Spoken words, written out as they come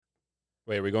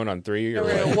Wait, are we going on 3 or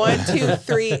No, what? 1, 2,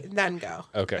 3, then go.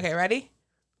 Okay. Okay, ready?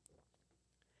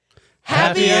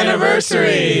 Happy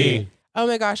anniversary! Oh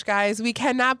my gosh, guys, we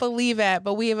cannot believe it,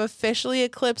 but we have officially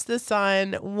eclipsed the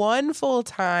sun one full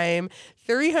time,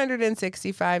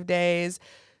 365 days,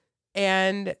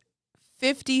 and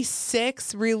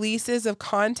 56 releases of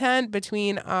content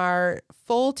between our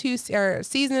full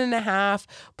season and a half,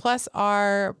 plus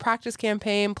our practice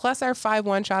campaign, plus our 5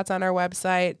 one-shots on our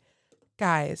website.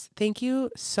 Guys, thank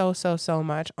you so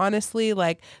much. Honestly,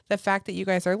 like the fact that you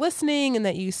guys are listening and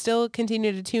that you still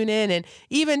continue to tune in and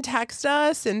even text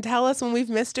us and tell us when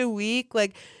we've missed a week,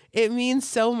 like it means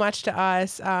so much to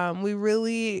us. We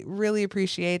really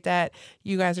appreciate that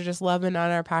you guys are just loving on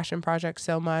our passion project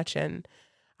so much. And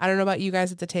I don't know about you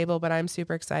guys at the table, but I'm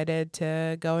super excited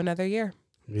to go another year.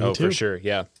 Me too. For sure.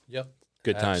 Yeah. Yep.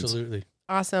 Good times. Absolutely.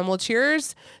 Awesome. Well,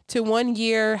 cheers to 1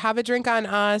 year. Have a drink on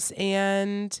us,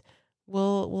 and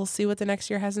we'll see what the next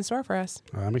year has in store for us.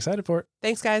 I'm excited for it.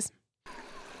 Thanks, guys.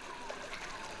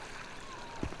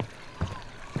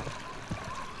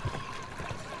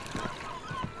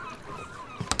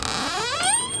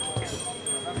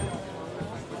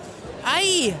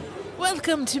 Aye,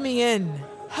 welcome to me inn.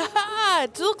 Ha ha!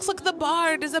 It looks like the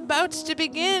bard is about to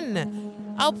begin.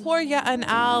 I'll pour ya an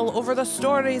ale over the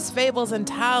stories, fables, and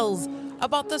tales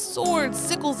about the swords,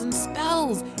 sickles, and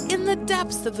spells in the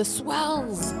depths of the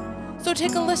swells. So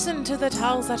take a listen to the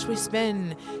tales that we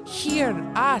spin here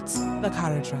at the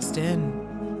Carriage Rest Inn.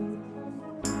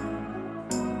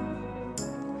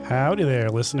 Howdy there,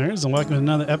 listeners, and welcome to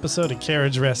another episode of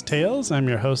Carriage Rest Tales. I'm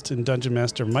your host and Dungeon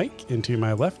Master Mike, and to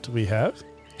my left we have...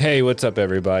 Hey, what's up,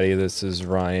 everybody? This is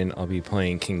Ryan. I'll be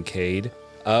playing Kincaid.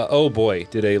 Oh boy,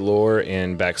 did a lore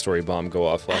and backstory bomb go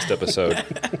off last episode.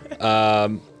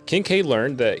 Kincaid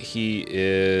learned that he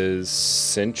is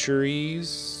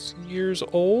years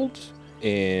old,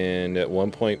 and at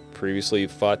one point previously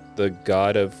fought the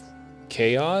god of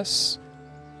chaos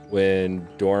when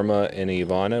Dorma and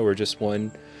Ivana were just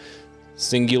one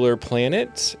singular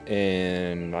planet,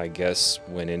 and I guess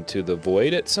went into the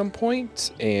void at some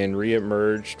point and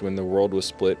re-emerged when the world was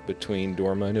split between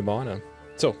Dorma and Ivana.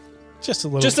 So Just a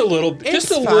little It's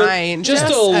fine.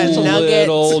 Just a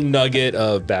little nugget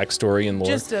of backstory and lore.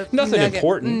 Just a nothing nugget.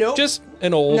 important. Nope. Just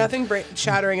an old Nothing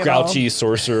shattering at all. grouchy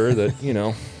sorcerer that, you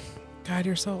know. God,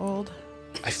 you're so old.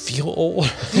 I feel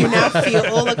old. You now feel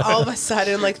old. Like all of a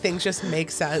sudden, like things just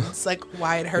make sense. Like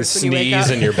why it The hurts when you wake sneeze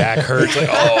up. and your back hurts. Like,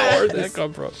 oh, where'd that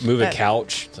come from? Move a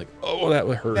couch. It's like, oh, that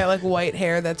would hurt. That like white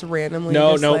hair that's randomly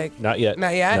No, just no, like... not yet.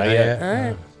 Not yet? Not yet. All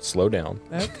right. Slow down.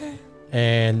 Okay.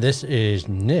 And this is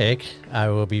Nick. I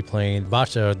will be playing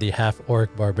Vaso, the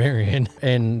half-orc barbarian.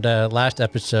 In the last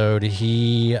episode,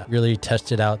 he really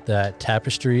tested out that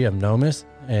tapestry of Nomus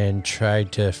and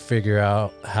tried to figure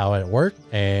out how it worked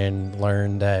and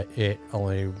learned that it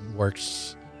only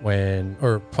works when,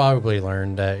 or probably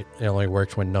learned that it only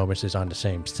works when Nomus is on the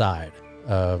same side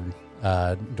of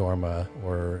Dorma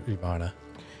or Ivana.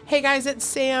 Hey guys, it's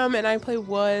Sam, and I play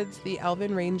Woods, the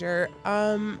Elven Ranger.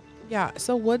 Yeah,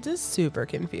 so Woods is super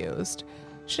confused.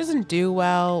 She doesn't do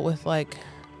well with like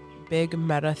big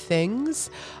meta things.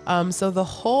 So the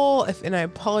whole, and I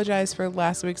apologize for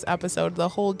last week's episode, the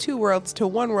whole 2 worlds to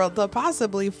 1 world to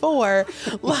possibly 4,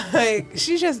 like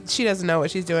she doesn't know what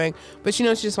she's doing, but she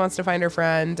knows she just wants to find her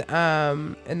friend,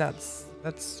 and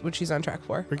that's what she's on track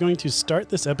for. We're going to start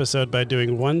this episode by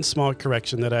doing one small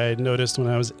correction that I had noticed when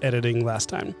I was editing last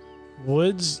time.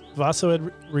 Vaso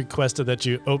had requested that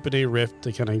you open a rift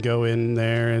to kind of go in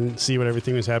there and see what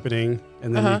everything was happening,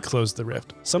 and then you close the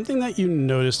rift. Something that you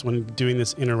noticed when doing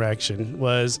this interaction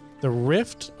was the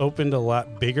rift opened a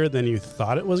lot bigger than you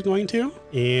thought it was going to,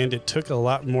 and it took a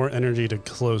lot more energy to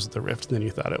close the rift than you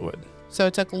thought it would. So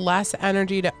it took less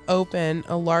energy to open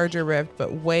a larger rift,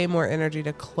 but way more energy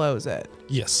to close it.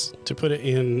 Yes. To put it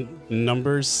in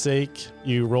numbers' sake,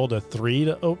 you rolled a 3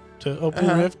 to open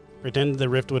the rift. Pretend the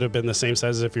rift would have been the same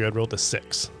size as if you had rolled a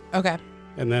 6. Okay.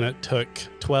 And then it took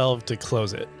 12 to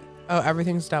close it. Oh,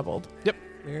 everything's doubled. Yep.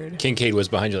 Weird. Kincaid was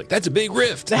behind you like, that's a big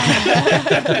rift.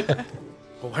 Well,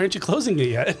 why aren't you closing it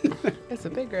yet? It's a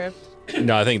big rift.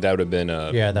 No, I think that would have been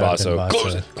Vaso.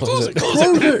 Close it. Close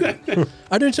it.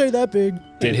 I didn't say that big.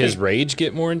 Did his rage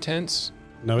get more intense?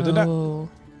 No, it did not. Oh.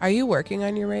 Are you working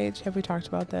on your rage? Have we talked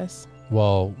about this?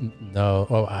 Well, no.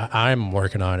 Well, I'm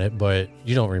working on it, but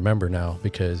you don't remember now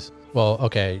because, well,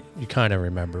 okay, you kind of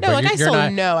remember. No, but like you're I still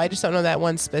not, know. I just don't know that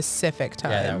one specific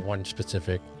time. Yeah, that one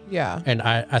specific. Yeah. And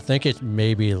I think it's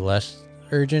maybe less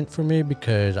urgent for me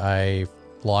because I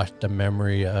lost the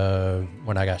memory of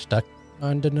when I got stuck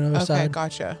on the other side.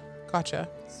 Okay, gotcha.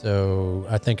 So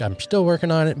I think I'm still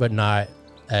working on it, but not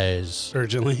as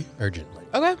Urgently. urgently.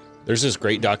 Okay. There's this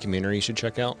great documentary you should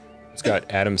check out. It's got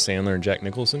Adam Sandler and Jack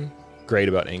Nicholson. Great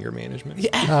about anger management.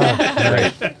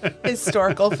 Yeah. Great.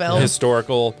 Historical film.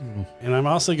 Historical. And I'm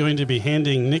also going to be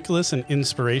handing Nicholas an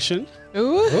inspiration.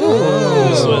 Ooh.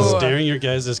 This was during your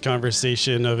guys'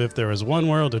 conversation of if there was one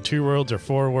world or two worlds or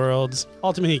four worlds.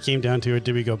 Ultimately, it came down to it.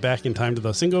 Did we go back in time to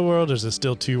the single world or is it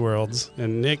still two worlds?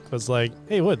 And Nick was like,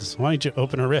 hey, Woods, why don't you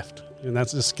open a rift? And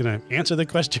that's just going to answer the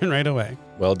question right away.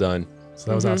 Well done. So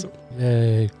that was awesome.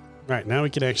 Yay. All right, now we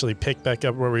can actually pick back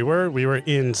up where we were. We were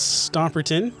in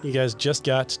Stomperton. You guys just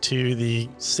got to the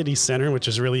city center, which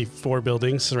is really 4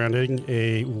 buildings surrounding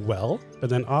a well. But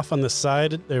then off on the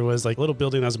side, there was like a little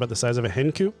building that was about the size of a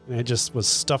hen coop, and it just was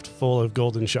stuffed full of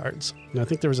golden shards. And I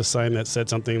think there was a sign that said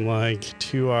something like,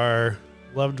 to our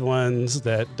loved ones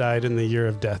that died in the year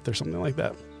of death or something like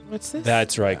that. What's this?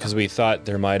 That's right, because we thought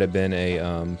there might have been a,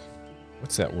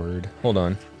 what's that word? Hold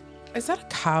on. Is that a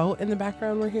cow in the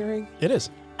background we're hearing? It is.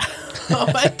 Oh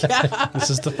my God. This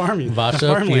is the farming. Vasa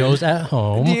farmland. feels at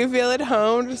home. Do you feel at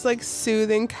home? Just like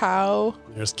soothing cow.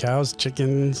 There's cows,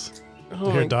 chickens. Oh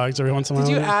You hear my- dogs every once in a while.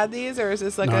 Did you add these or is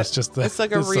this like no, a? it's just the, it's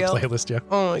like a it's real. the playlist, yeah.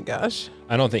 Oh my gosh.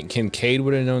 I don't think Kincaid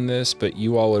would have known this, but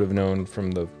you all would have known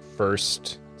from the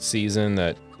first season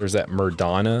that there's that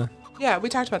Murdana. Yeah, we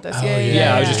talked about this. Oh, yeah,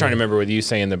 Yeah, I was just trying to remember with you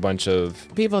saying the bunch of,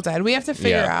 People died. We have to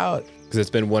figure Yeah. out. because it's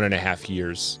been 1.5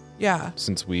 years Yeah,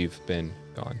 since we've been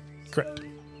gone. Correct.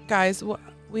 guys,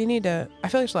 we need to. I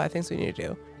feel like there's a lot of things we need to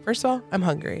do. First of all, I'm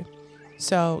hungry.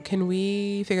 So can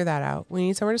we figure that out? We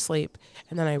need somewhere to sleep,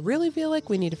 and then I really feel like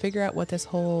we need to figure out what this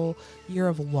whole year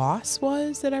of loss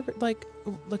was. That ever like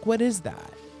what is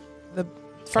that? The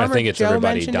farmer I think it's Joe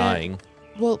everybody mentioned it. dying.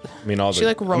 Well, I mean, all she the.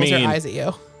 like rolls I mean, her eyes at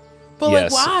you. But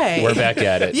yes, like, why? We're back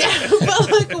at it. Yeah,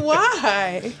 but like,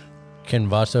 why? Can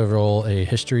Vasa roll a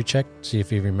history check, see if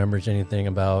he remembers anything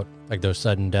about like those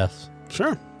sudden deaths?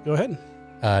 Sure. Go ahead.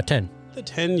 10. The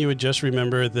 10, you would just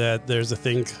remember that there's a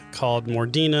thing called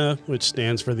Mordina, which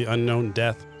stands for the unknown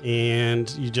death. And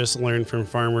you just learned from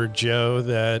Farmer Joe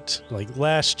that, like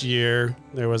last year,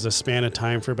 there was a span of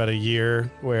time for about a year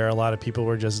where a lot of people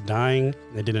were just dying.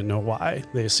 They didn't know why.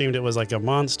 They assumed it was like a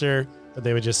monster, but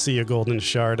they would just see a golden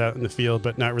shard out in the field,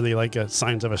 but not really like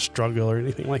signs of a struggle or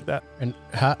anything like that. And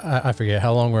I forget,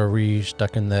 how long were we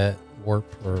stuck in that warp?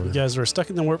 Or You guys were stuck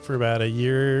in the warp for about a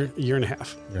year and a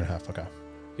half. year and a half? Okay.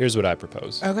 Here's what I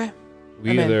propose. Okay.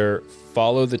 We I'm in. either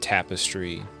follow the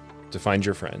tapestry to find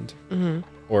your friend, Mm-hmm.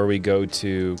 or we go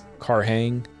to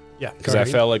Carhang. Yeah. Because I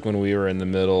felt like when we were in the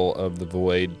middle of the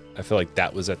void, I feel like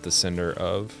that was at the center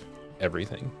of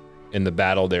everything. And the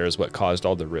battle there is what caused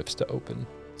all the rifts to open.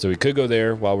 So we could go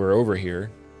there while we're over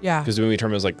here. Yeah. Because when we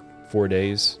determined it was like 4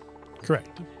 days.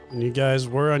 Correct. And you guys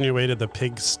were on your way to the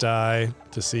pigsty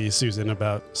to see Susan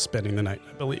about spending the night,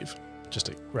 I believe. Just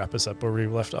to wrap us up where we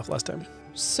left off last time.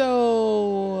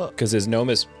 So Because is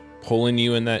Nomis pulling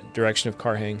you in that direction of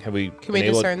Carhang? Have we can we been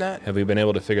able, discern that? Have we been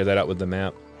able to figure that out with the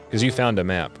map? Because you found a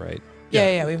map, right?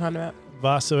 Yeah, we found out.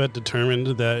 Vaso had determined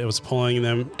that it was pulling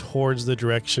them towards the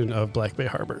direction of Black Bay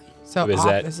Harbor. So Is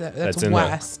that- opposite. that's That's in the-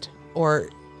 west or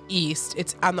east.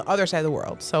 It's on the other side of the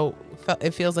world. So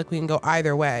it feels like we can go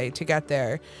either way to get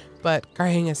there. But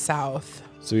Carhang is south,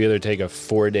 So we either take a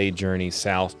 4-day journey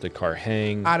south to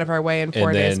Carhang, out of our way, and And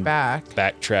 4 days then back.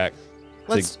 backtrack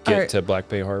Let's to get alright, to Black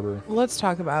Bay Harbor, let's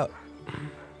talk about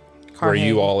where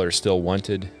you Carhang. all are still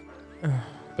wanted.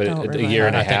 But Don't a remind year me.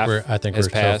 and a I think half we're- I think has we're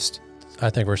so- passed. I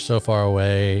think we're so far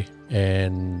away,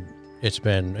 and it's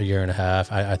been a year and a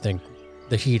half. I think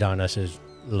the heat on us is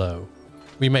low.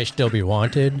 We may still be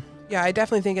wanted. Yeah, I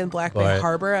definitely think in Black Bay But-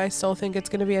 Harbor, I still think it's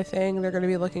going to be a thing. They're going to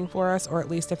be looking for us, or at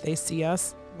least if they see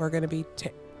us, we're going to be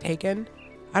taken.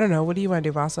 I don't know. What do you want to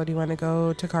do, Vaso? Do you want to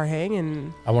go to Carhang?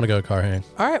 And I want to go to Carhang.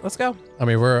 all right, let's go. I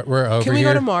mean, we're over Can we here.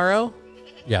 go tomorrow?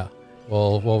 Yeah,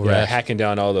 we'll Yeah, rest. hacking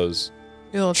down all those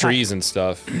A little trees and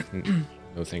stuff.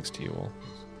 No thanks to you all.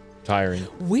 Tiring.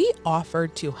 We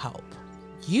offered to help.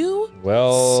 You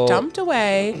Well, stumped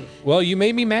away. well, you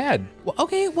made me mad. Well,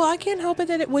 okay, well, I can't help it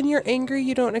that when you're angry,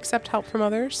 you don't accept help from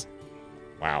others.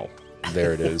 Wow.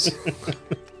 There it is.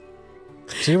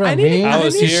 See what I, need- mean? I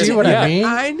was You here- see what yeah. I mean?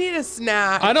 I need a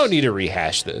snack. I don't need to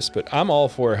rehash this, but I'm all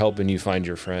for helping you find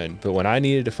your friend. But when I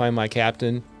needed to find my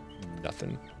captain,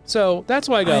 nothing. So that's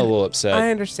why I got a little upset.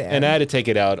 I understand. And I had to take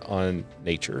it out on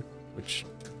nature, which,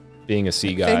 being a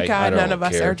sea guy, Thank I God don't none of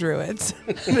us care, are druids.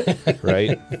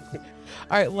 right?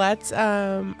 All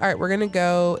right, we're going to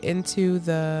go into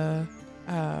the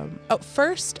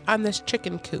first on this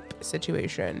chicken coop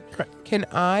situation. Correct. Can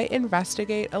I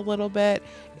investigate a little bit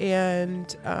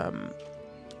and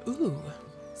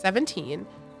 17.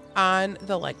 on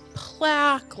the like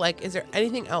plaque? Like, is there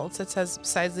anything else that says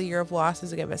besides the year of loss?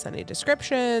 Does it give us any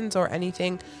descriptions or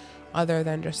anything other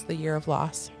than just the year of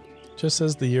loss? Just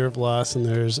says the year of loss, and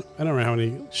there's, I don't remember how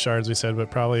many shards we said, but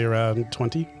probably around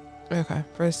 20. Okay,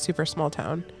 for a super small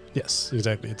town. Yes,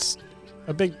 exactly. It's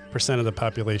a big percent of the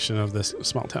population of this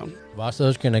small town.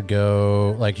 Vasso's going to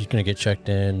go, like, he's going to get checked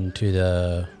in to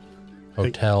the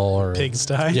hotel or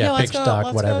Pigsty. Yeah, let's Pigstock,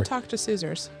 go whatever. talk to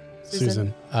Susan.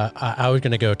 Susan. I was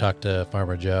going to go talk to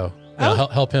Farmer Joe. Oh.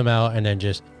 Help him out and then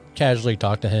just casually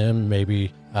talk to him.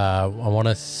 Maybe I want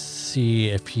to see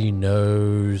if he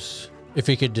knows, if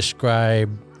he could describe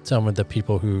some of the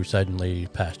people who suddenly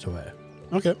passed away.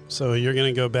 Okay, so you're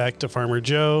going to go back to Farmer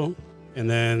Joe, and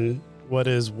then what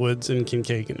is Woods and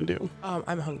Kincaid going to do?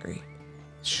 I'm hungry.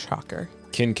 Shocker.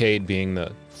 Kincaid, being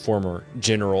the former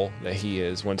general that he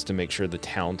is, wants to make sure the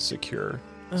town's secure.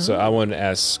 So I want to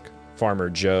ask Farmer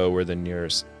Joe where the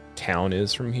nearest town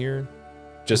is from here,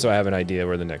 just so I have an idea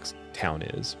where the next town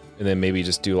is. And then maybe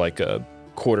just do like a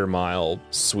quarter-mile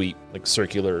sweep, like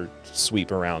circular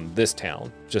sweep around this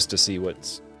town, just to see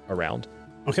what's around.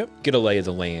 Okay, Get a lay of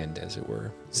the land, as it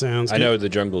were. sounds I good. know the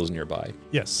jungle is nearby,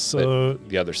 Yes, so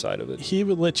the other side of it. he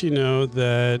would let you know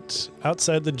that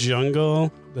outside the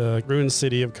jungle, the ruined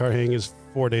city of Carhang is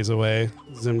 4 days away.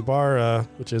 Zimbara,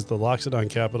 which is the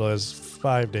Loxodon capital, is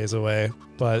 5 days away.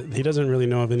 But he doesn't really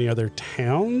know of any other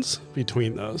towns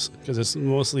between those because it's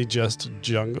mostly just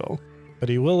jungle. But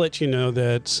he will let you know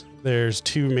that there's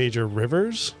 2 major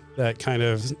rivers that kind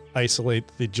of isolate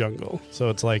the jungle. So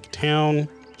it's like town,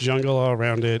 jungle all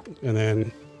around it, and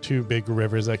then 2 big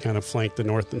rivers that kind of flank the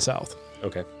north and south.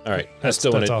 Okay, all right. That's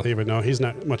all he would know. He's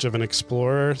not much of an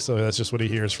explorer, so that's just what he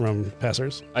hears from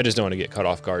passers. I just don't want to get caught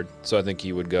off guard. So I think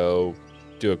he would go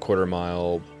do a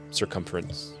quarter-mile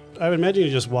circumference. I would imagine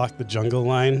you just walk the jungle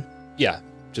line Yeah,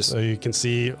 just so you can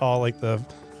see all like the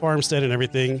farmstead and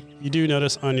everything. You do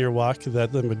notice on your walk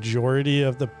that the majority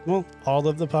of all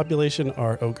of the population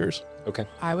are ogres. okay.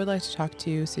 I would like to talk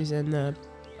to Susan, the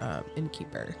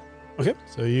innkeeper. Okay,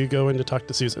 so you go in to talk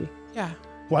to Susan. Yeah.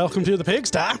 Welcome to the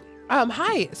pigsty.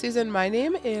 Hi, Susan. My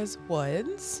name is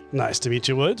Woods. Nice to meet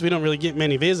you, Woods. We don't really get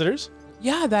many visitors.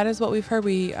 Yeah, that is what we've heard.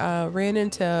 We ran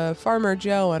into Farmer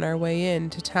Joe on our way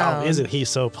into town. Oh, isn't he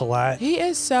so polite? He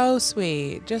is so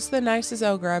sweet. Just the nicest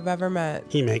ogre I've ever met.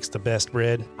 He makes the best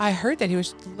bread. I heard that he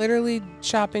was literally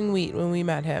chopping wheat when we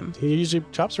met him. He usually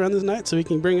chops around this night so he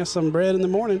can bring us some bread in the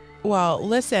morning. Well,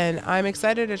 listen, I'm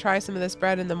excited to try some of this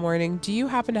bread in the morning. Do you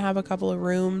happen to have a couple of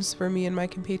rooms for me and my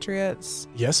compatriots?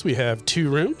 Yes, we have 2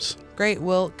 rooms. Great.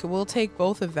 We'll take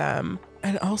both of them.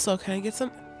 And also, can I get some?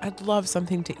 I'd love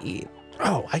something to eat.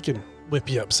 Oh, I can whip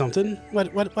you up something.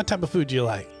 What type of food do you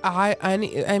like?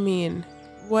 I mean,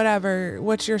 whatever.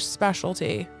 What's your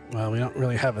specialty? Well, we don't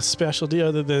really have a specialty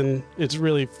other than it's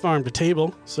really farm to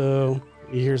table. So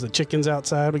here's the chickens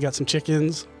outside. We got some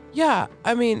chickens. Yeah,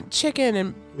 I mean, chicken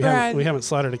and bread. We haven't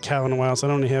slaughtered a cow in a while, so I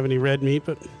don't have any red meat,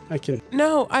 but I can.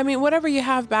 No, I mean, whatever you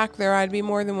have back there, I'd be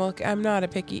more than welcome. I'm not a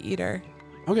picky eater.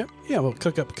 Okay. Yeah, we'll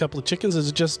cook up a couple of chickens. Is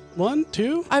it just 1,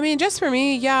 2? I mean, just for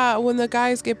me, yeah. When the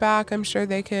guys get back, I'm sure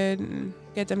they could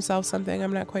get themselves something.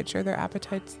 I'm not quite sure their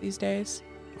appetites these days.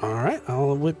 All right.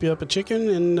 I'll whip you up a chicken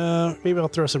and maybe I'll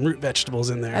throw some root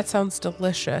vegetables in there. That sounds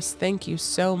delicious. Thank you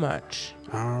so much.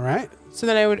 All right. So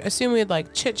then I would assume we'd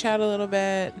like chit chat a little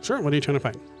bit. Sure. What are you trying to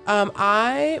find?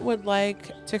 I would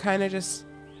like to kind of just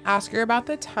ask her about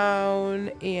the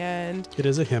town and. It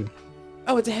is a him.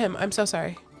 Oh, it's a him. I'm so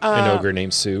sorry. An ogre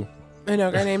named Sue. An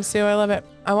ogre named Sue. I love it.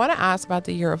 I want to ask about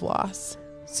the year of loss.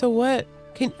 So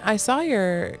I saw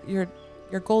your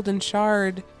golden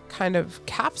shard kind of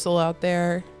capsule out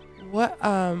there. What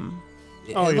Oh,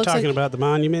 you're talking about the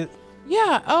monument?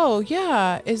 Yeah. Oh,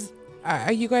 yeah.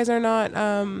 Are you guys are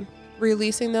not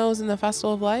releasing those in the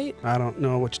Festival of Light? I don't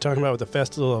know what you're talking about with the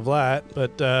Festival of Light,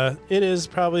 but it is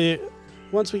probably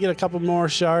once we get a couple more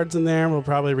shards in there, we'll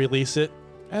probably release it.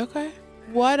 Okay.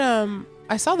 What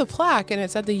I saw the plaque and it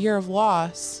said the year of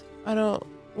loss. I don't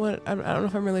know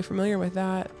if I'm really familiar with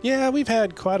that. Yeah, we've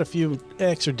had quite a few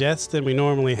extra deaths than we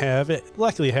normally have. It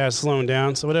luckily has slowed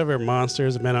down, so whatever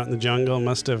monsters have been out in the jungle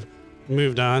must have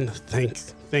moved on.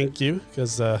 Thank you,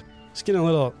 because it's getting a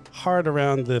little hard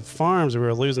around the farms. We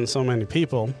were losing so many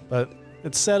people, but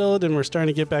it's settled and we're starting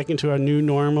to get back into our new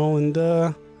normal, and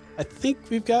I think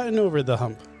we've gotten over the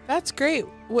hump. That's great.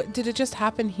 What did it just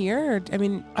happen here? Or, I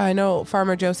mean, I know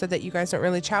Farmer Joe said that you guys don't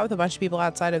really chat with a bunch of people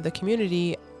outside of the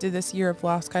community. Did this year of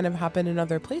loss kind of happen in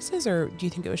other places, or do you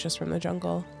think it was just from the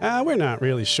jungle? We're not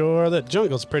really sure. The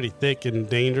jungle's pretty thick and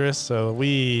dangerous, so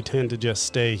we tend to just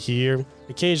stay here.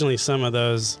 Occasionally, some of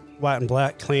those White and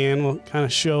Black clan will kind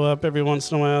of show up every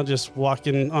once in a while, just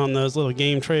walking on those little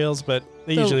game trails, but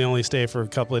they usually only stay for a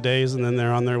couple of days and then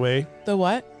they're on their way. The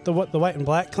what? The White and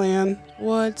Black clan.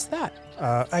 What's that?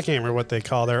 I can't remember what they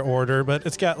call their order, but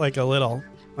it's got like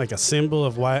a symbol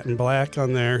of white and black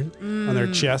on their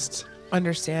chests.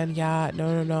 Understand? Yeah.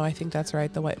 No. I think that's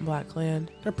right. The White and Black clan.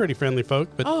 They're pretty friendly folk,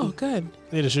 but good.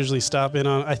 they just usually stop in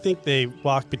on. I think they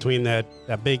walk between that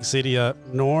big city up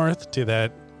north to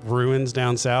that ruins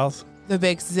down south. The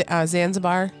big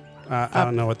Zanzibar. I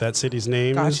don't know what that city's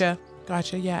name is.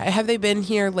 Gotcha. Yeah. Have they been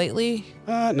here lately?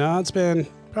 No, it's been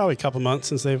probably a couple months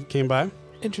since they came by.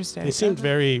 Interesting. They seemed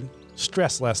very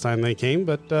stressed last time they came,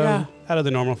 but out of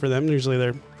the normal for them. Usually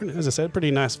they're, as I said,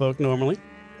 pretty nice folk normally.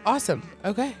 Awesome.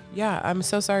 Okay. Yeah. I'm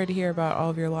so sorry to hear about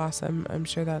all of your loss. I'm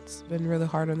sure that's been really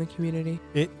hard on the community.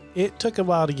 It took a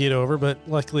while to get over, but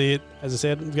luckily, as I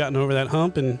said, we've gotten over that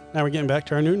hump, and now we're getting back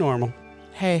to our new normal.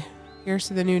 Hey, here's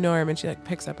to the new norm. And she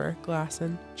picks up her glass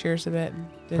and cheers a bit, and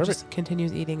then just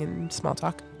continues eating and small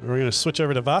talk. We're going to switch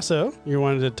over to Vaso. You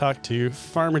wanted to talk to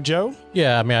Farmer Joe?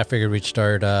 Yeah, I mean, I figured we'd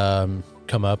start,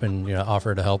 come up and,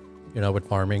 offer to help, with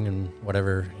farming and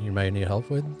whatever you may need help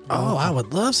with. Oh, I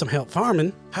would love some help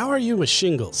farming. How are you with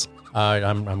shingles?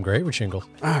 I'm great with shingles.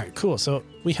 All right, cool. So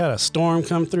we had a storm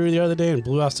come through the other day and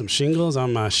blew off some shingles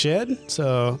on my shed.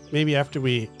 So maybe after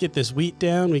we get this wheat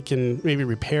down, we can maybe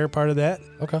repair part of that.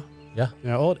 Okay.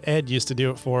 Yeah. Old Ed used to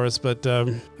do it for us, but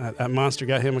that monster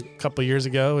got him a couple years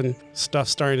ago, and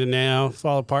stuff's starting to now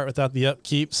fall apart without the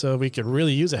upkeep, so we could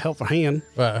really use a helpful hand.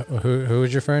 Who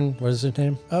was your friend? What is his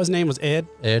name? His name was Ed.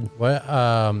 Ed? What?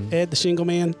 Ed the Shingle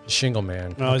Man. Shingle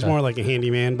Man. Oh, he's more like a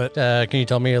handyman, but... can you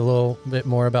tell me a little bit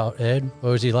more about Ed?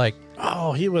 What was he like?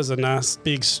 Oh, he was a nice,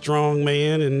 big, strong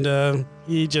man, and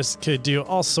he just could do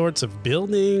all sorts of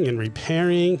building and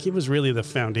repairing. He was really the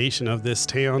foundation of this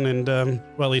town, and,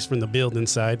 well, at least from the building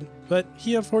side. But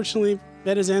he unfortunately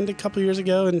met his end a couple years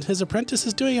ago, and his apprentice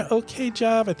is doing an okay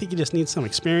job. I think he just needs some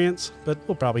experience, but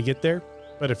we'll probably get there.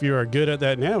 But if you are good at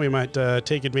that now, we might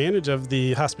take advantage of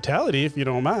the hospitality, if you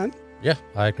don't mind. Yeah,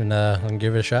 I can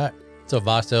give it a shot. So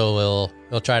Vaso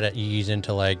will try to ease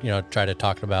into try to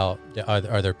talk about the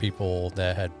other people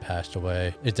that had passed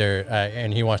away. Is there,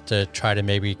 and he wants to try to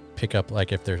maybe pick up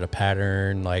if there's a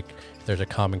pattern, if there's a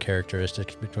common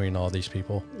characteristic between all these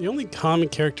people. The only common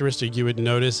characteristic you would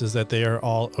notice is that they are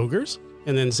all ogres.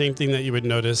 And then same thing that you would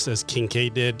notice as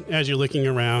Kincaid did. As you're looking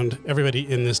around,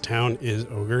 everybody in this town is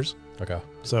ogres. Okay.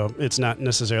 So it's not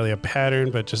necessarily a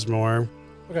pattern, but just more.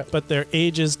 Okay. But their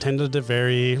ages tended to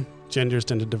vary. Genders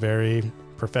tended to vary.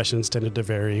 Professions tended to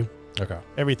vary. Okay.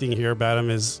 Everything here about them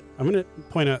is, I'm going to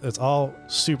point out, it's all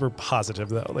super positive,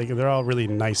 though. They're all really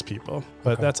nice people.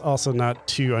 But that's also not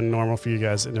too unnormal for you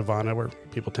guys in Ivana, where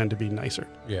people tend to be nicer.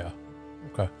 Yeah.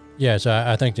 Okay. Yeah, so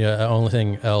I think the only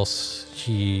thing else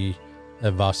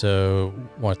Vaso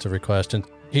wants to request, and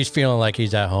he's feeling like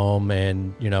he's at home,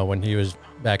 and, when he was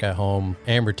back at home,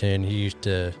 Amberton, he used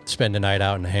to spend the night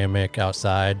out in a hammock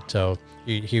outside, so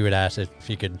he would ask if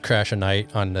he could crash a night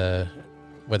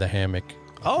with a hammock.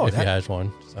 If he has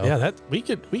one. So. Yeah, we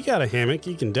got a hammock.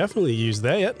 You can definitely use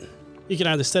that. You can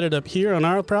either set it up here on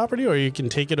our property, or you can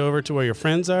take it over to where your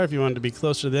friends are if you wanted to be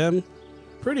closer to them.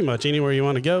 Pretty much anywhere you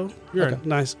want to go. You're a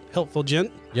nice, helpful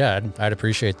gent. Yeah, I'd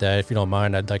appreciate that. If you don't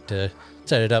mind, I'd like to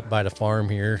set it up by the farm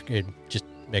here. It just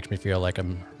makes me feel like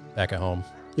I'm back at home.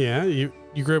 Yeah, you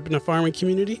grew up in a farming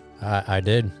community? I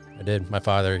did. My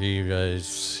father, he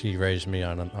raised me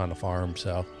on a farm,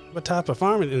 so. What type of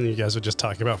farming? And you guys were just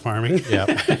talking about farming. Yeah.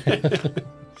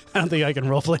 I don't think I can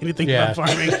roleplay anything about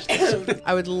farming.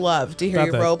 I would love to hear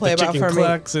you roleplay about farming. Chicken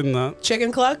clucks and the...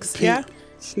 Chicken clucks? Yeah.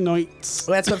 Snoits.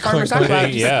 Well, that's what farmers talk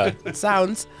about. Yeah.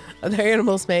 Sounds their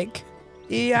animals make.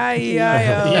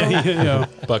 E-I-E-I-O. Yeah.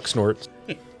 Buck snorts.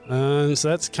 So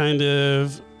that's kind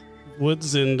of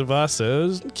Woods and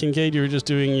Vasos. Kincaid, you were just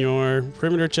doing your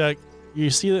perimeter check. You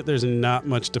see that there's not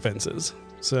much defenses.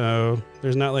 So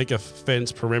there's not a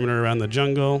fence perimeter around the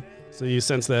jungle. So you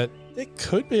sense that it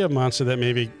could be a monster that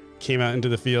maybe came out into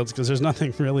the fields, because there's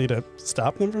nothing really to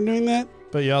stop them from doing that.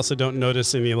 But you also don't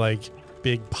notice any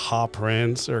big paw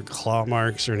prints or claw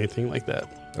marks or anything like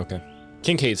that. Okay.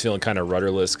 Kincaid's feeling kind of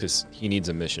rudderless because he needs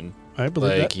a mission. I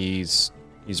believe that. He's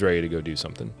ready to go do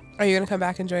something. Are you going to come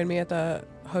back and join me at the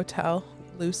hotel?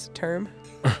 Loose term.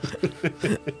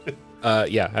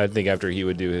 Yeah, I think after he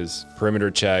would do his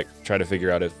perimeter check, try to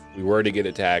figure out if we were to get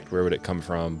attacked, where would it come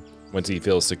from? Once he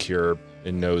feels secure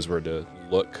and knows where to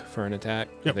look for an attack,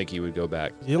 I think he would go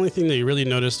back. The only thing that you really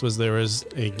noticed was there was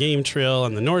a game trail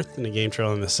on the north and a game trail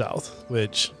on the south,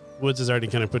 which Woods has already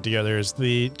kind of put together. Is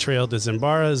the trail to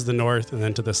Zimbara is the north, and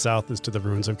then to the south is to the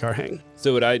ruins of Carhang.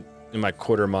 So would I in my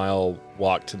quarter mile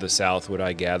walk to the south, would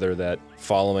I gather that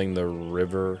following the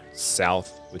river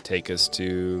south would take us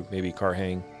to maybe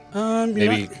Carhang?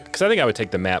 Maybe, because I think I would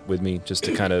take the map with me just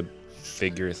to kind of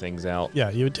figure things out. Yeah,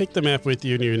 you would take the map with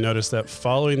you and you would notice that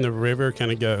following the river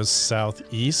kind of goes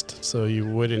southeast. So you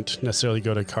wouldn't necessarily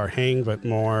go to Carhang, but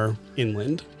more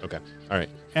inland. Okay. All right.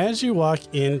 As you walk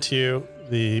into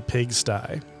the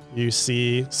pigsty, you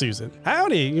see Susan.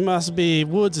 Howdy, you must be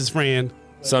Woods' friend.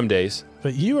 Some days.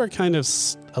 But you are kind of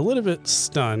a little bit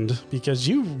stunned because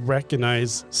you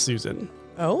recognize Susan.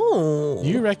 Oh.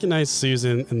 You recognize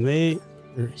Susan, and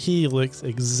he looks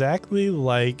exactly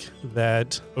like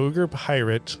that ogre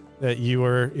pirate that you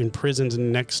were imprisoned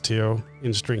next to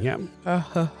in Stringham.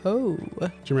 Oh.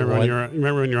 Do you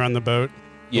remember when you were on the boat?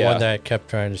 The one that kept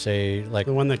trying to say, like,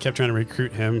 The one that kept trying to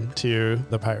recruit him to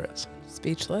the pirates.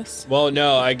 Speechless. Well,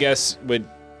 no, I guess would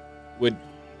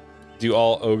do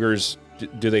all ogres,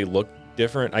 do they look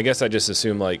different? I guess I just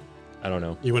assume, like, I don't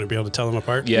know. You wouldn't be able to tell them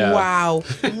apart? Yeah. Wow.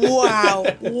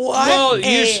 What Well,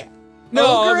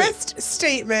 ogreist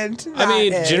statement I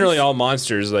mean, that is. generally all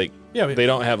monsters, like, Yeah, they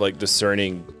don't have, like,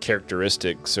 discerning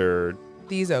characteristics or...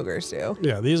 These ogres do.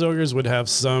 Yeah, these ogres would have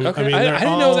some. Okay. I mean, I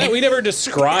didn't know that. We never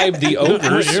described the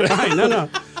ogres. You're fine. No.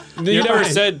 You You're never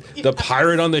fine. said the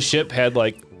pirate on the ship had,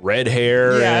 like, red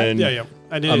hair Yeah. and Yeah.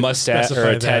 I didn't a mustache or specify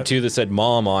a that. tattoo that said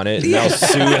mom on it. And now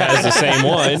Sue has the same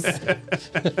one.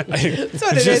 That's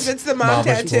what it is. It's the mom Mama's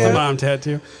tattoo. The mom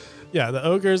tattoo. Yeah, the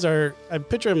ogres are, I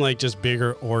picture them like just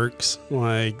bigger orcs.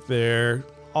 Like they're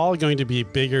all going to be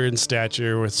bigger in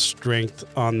stature with strength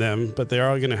on them, but they're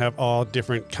all going to have all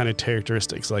different kind of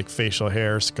characteristics like facial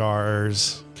hair,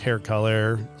 scars, hair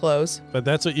color. Clothes. But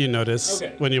that's what you notice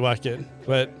Okay. when you walk in.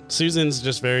 But Susan's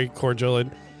just very cordial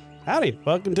and, howdy,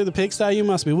 welcome to the pigsty. You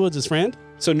must be Woods' friend.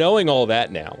 So knowing all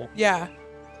that now, Yeah.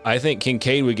 I think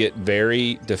Kincaid would get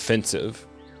very defensive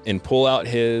and pull out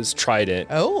his trident,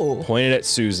 Oh. point it at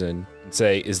Susan, and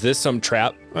say, "Is this some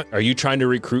trap? What? Are you trying to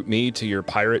recruit me to your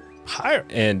pirate Pirate?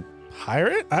 and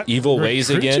Pirate? Evil ways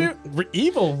Recruit again? you?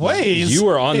 Evil ways? you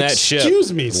were on that ship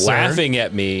Excuse me, sir. laughing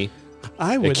at me,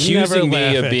 I would never accusing me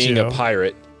laugh of at being you. a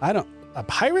pirate?" A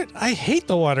pirate? I hate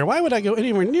the water. Why would I go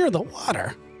anywhere near the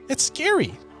water? It's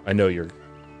scary. I know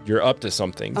you're up to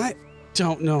something. I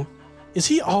don't know. Is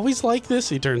he always like this?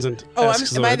 He turns into. Oh,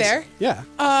 asks am I Woods. there?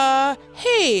 Yeah.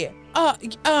 Hey.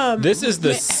 This is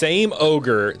the same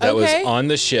ogre that Okay. was on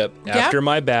the ship Yep. after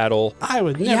my battle. I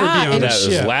would never Yeah, be on and a That was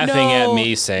ship. laughing at No,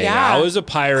 me, saying yeah. I was a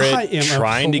pirate I am a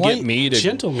trying to get polite me to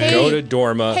gentleman. go Hey. to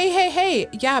Dorma. Hey.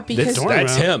 Yeah, because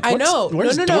That's him. I know.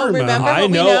 Where's no. Dorma? Remember I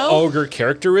what we know know? ogre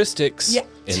characteristics, Yeah.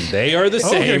 and they are the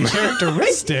same. Ogre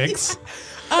characteristics?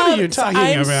 What are you talking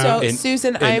I'm about? So,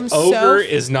 Susan, An I'm ogre so.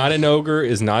 is not an ogre.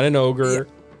 Is not an ogre.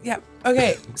 Yeah.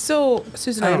 Okay. So,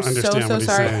 Susan, I I'm don't so understand what he's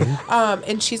sorry. saying.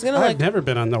 And she's gonna I've never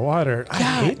been on the water. I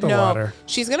hate the water.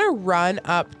 She's gonna run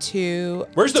up to.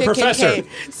 Where's the to professor?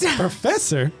 Kincaid. Stop.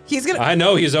 Professor? He's gonna. I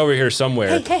know he's over here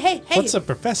somewhere. Hey. What's a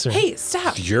professor? Hey,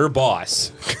 stop. Your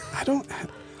boss, I don't.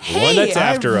 the one that's Hey,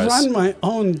 after I us. run my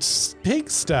own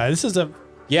pigsty. This is a.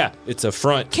 Yeah, it's a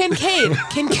front. Kincaid.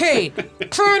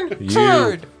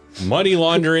 You money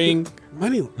laundering.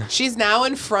 Money. She's now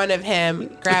in front of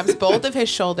him, grabs both of his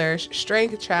shoulders,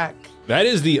 strength check. That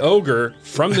is the ogre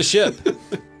from the ship.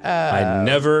 I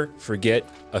never forget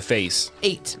a face.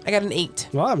 8. I got an 8.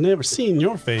 Well, I've never seen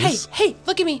your face. Hey,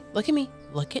 look at me. Look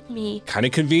at me. Kind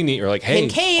of convenient. You're like, hey,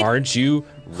 Kincaid. aren't you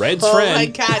Red's Oh friend? my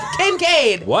God,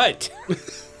 Kincaid. What?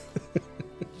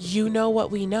 You know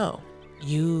what we know.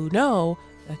 You know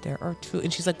that there are two,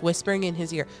 and she's like whispering in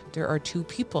his ear, there are two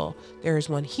people. There is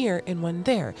one here and one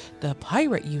there. The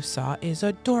pirate you saw is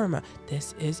a Dorma.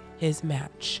 This is his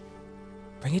match.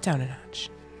 Bring it down a notch.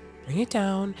 Bring it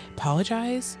down.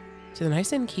 Apologize to the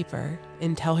nice innkeeper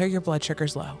and tell her your blood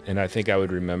sugar's low. And I think I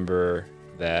would remember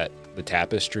that the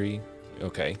tapestry.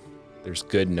 Okay, there's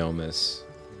good Nomus.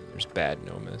 There's bad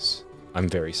Nomus. I'm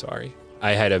very sorry.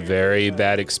 I had a very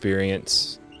bad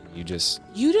experience. You just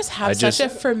have such a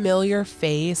familiar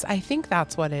face. I think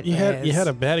that's what it is. You had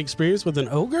a bad experience with an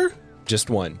ogre? just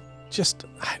one. Just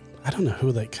I don't know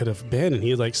who that could have been. And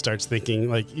he like starts thinking,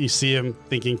 like you see him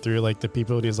thinking through like the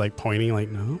people, and he's like pointing, like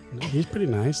no, he's pretty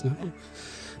nice.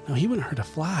 No, he wouldn't hurt a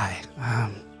fly.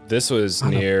 This was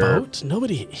On near. a boat,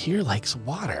 nobody here likes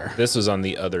water. This was on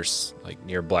the other, like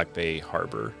near Black Bay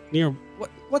Harbor. Near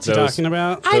what's he Those- talking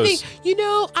about? I those-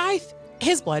 think,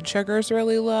 his blood sugar's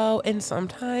really low, and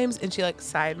sometimes, and she like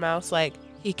side mouths, like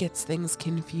he gets things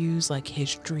confused, like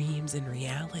his dreams and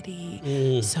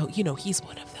reality. So, he's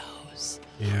one of those.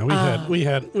 Yeah, we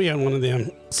had one of them.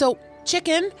 So,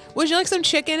 chicken, would you like some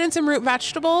chicken and some root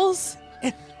vegetables?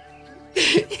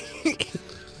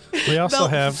 We also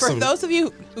have for some. those of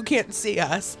you who can't see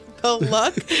us, the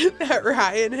look that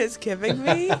Ryan is giving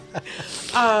me.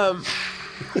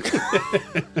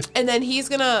 And then he's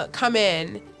gonna come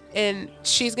in and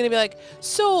she's gonna be like,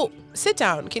 so sit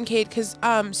down, Kincaid, because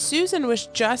Susan was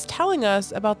just telling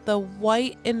us about the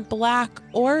white and black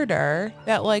order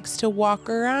that likes to walk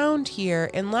around here.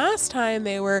 And last time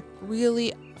they were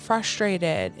really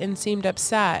frustrated and seemed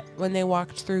upset when they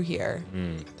walked through here.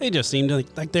 They just seemed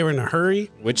like they were in a hurry.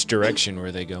 Which direction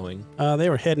were they going? They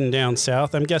were heading down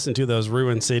south. I'm guessing to those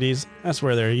ruined cities. That's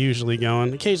where they're usually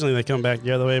going. Occasionally they come back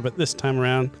the other way, but this time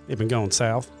around they've been going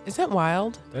south. Isn't that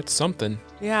wild? That's something.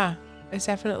 Yeah, it's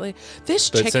definitely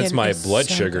this But chicken. since my is blood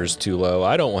so sugar's too low,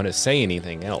 I don't want to say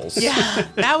anything else. good. Yeah,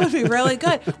 that would be really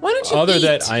good. Why don't you Other eat?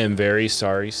 that, I am very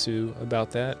sorry, Sue,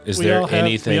 about that. Is We there all have-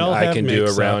 anything we all I have can do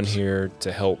mix-ups. around here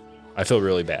to help? I feel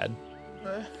really bad.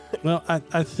 Well,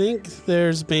 I think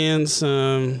there's been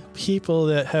some people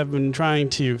that have been trying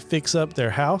to fix up their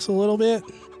house a little bit.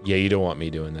 Yeah, you don't want me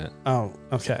doing that. Oh,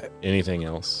 okay. Anything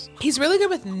else? He's really good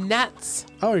with nets.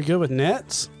 Oh, you're good with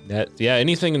nets? Yeah,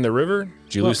 anything in the river?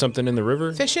 Did you Well- lose something in the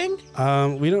river? Fishing?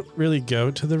 We don't really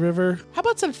go to the river. How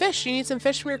about some fish? You need some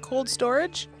fish from your cold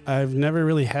storage? I've never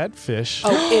really had fish.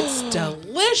 Oh, it's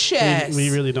delicious. We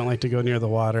really don't like to go near the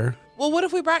water. Well, what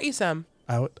if we brought you some?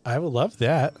 I would love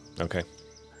that. Okay.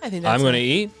 I think that's I'm going to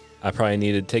eat. I probably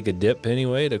need to take a dip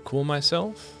anyway to cool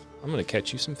myself. I'm going to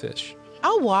catch you some fish.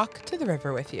 I'll walk to the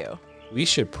river with you. We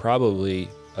should probably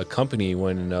accompany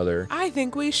one another. I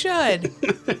think we should.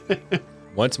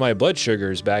 Once my blood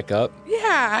sugar's back up,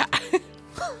 Yeah.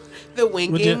 The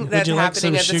winking that's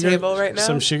happening at the table right now.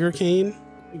 Some sugar cane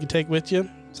you can take with you?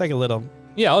 It's like a little.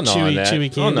 yeah, I'll gnaw on Chewy- that. chewy I'll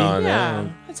candy. gnaw on Yeah,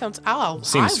 that. that sounds.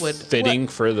 Seems I would fitting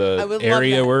for I the would love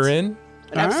area that. we're in.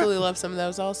 I'd absolutely love some of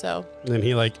those also. And then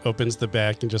he opens the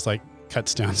back and just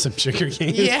cuts down some sugar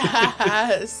cane.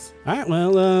 Yes. All right.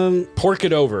 Well, Pork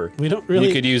it over. we don't really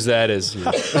You could use that as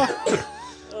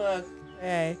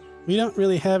Okay. we don't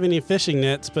really have any fishing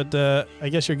nets, but I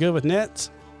guess you're good with nets.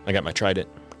 I got my trident.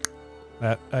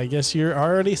 I guess you're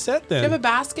already set Do you have a then.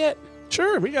 basket?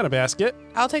 Sure, we got a basket,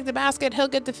 I'll take the basket. He'll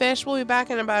get the fish. We'll be back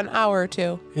in about an hour or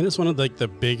two. and it's one of the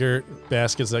bigger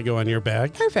baskets that go on your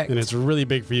back. Perfect. And it's really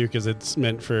big for you because it's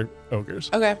meant for ogres.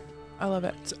 Okay. I love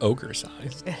it. It's ogre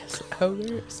sized.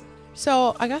 Ogres.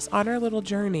 So I guess on our little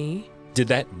journey, Did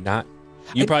that not?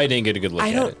 You probably didn't get a good look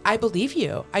I at don't. it. I believe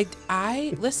you.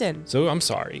 I listen. So I'm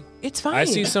sorry. It's fine. I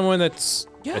see someone that's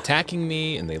Yeah. attacking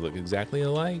me and they look exactly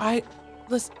alike. I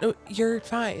listen. No, you're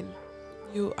fine.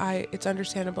 It's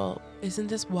understandable. Isn't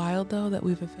this wild though that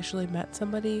we've officially met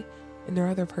somebody and their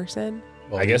other person?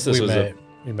 I guess this was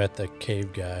we met the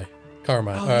cave guy,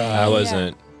 Carmine. Oh, yeah. I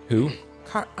wasn't. Who?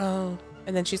 Oh,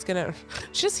 and then she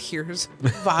just hears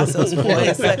Vaso's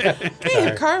voice. Like,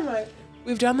 hey, Carmine.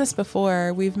 We've done this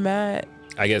before. We've met.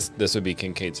 I guess this would be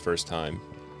Kincaid's first time.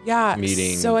 Yeah.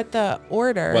 Meeting. So at the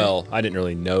order. Well, I didn't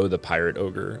really know the pirate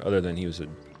ogre other than he was a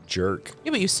jerk.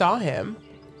 Yeah, but you saw him.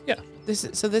 Yeah. This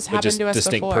But happened just to us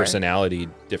distinct before. personality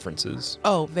differences.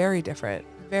 Oh, very different.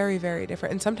 Very, very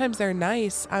different. And sometimes they're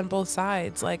nice on both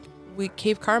sides. Like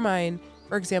Cave Carmine,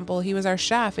 for example, he was our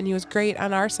chef and he was great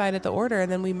on our side at the order.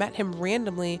 And then we met him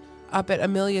randomly up at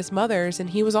Amelia's mother's and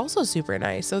he was also super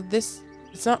nice. So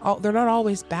they're not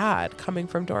always bad coming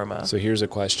from Dorma. So here's a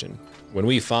question. When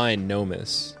we find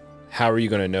Nomus, how are you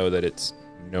going to know that it's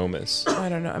Nomus? I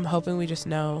don't know. I'm hoping we just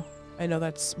know. I know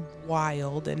that's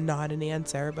wild and not an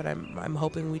answer, but I'm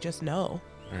hoping we just know.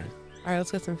 All right. All right,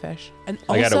 let's get some fish. And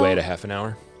I got to also, wait a half an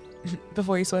hour.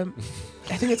 before you swim.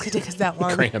 I think it's gonna take us that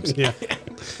long. Cramps. Yeah.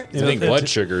 I think blood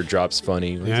sugar drops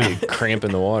funny. When Yeah. you get cramp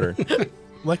in the water.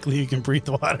 Luckily, you can breathe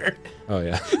the water. Oh,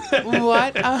 yeah.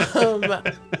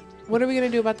 What are we gonna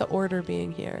do about the order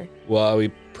being here? Well, we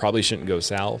probably shouldn't go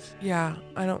south. Yeah,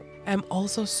 I'm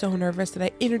also so nervous that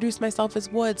I introduced myself as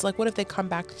Woods. Like, what if they come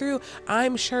back through?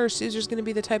 I'm sure Caesar's gonna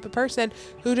be the type of person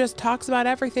who just talks about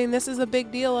everything. This is a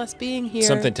big deal, us being here.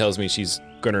 Something tells me she's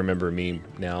going to remember me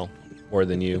now more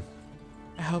than you.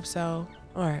 I hope so.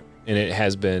 All right. And it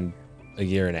has been a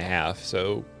year and a half,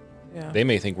 so Yeah. they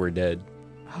may think we're dead.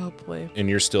 Hopefully. And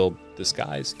you're still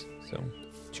disguised, so.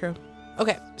 True.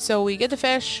 Okay, so we get the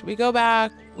fish. We go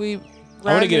back. I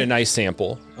want to get a nice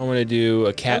sample. I want to do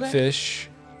a catfish,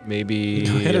 maybe.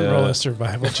 Go ahead and roll a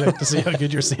survival check to see how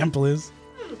good your sample is.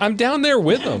 I'm down there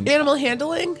with them. animal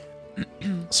handling.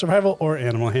 Survival or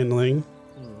animal handling.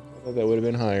 I thought that would have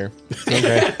been higher.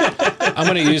 Okay. I'm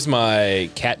going to use my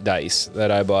cat dice that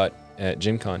I bought at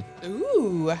Gen Con.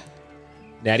 Ooh.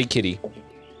 Natty Kitty.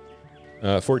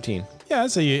 14. Yeah,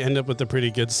 I'd say you end up with a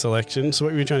pretty good selection. So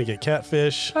what were you trying to get?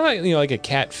 Catfish, I like, like a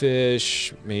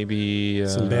catfish, maybe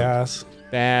some bass.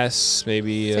 bass,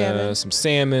 maybe Salmon. some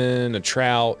salmon, a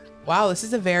trout. Wow, this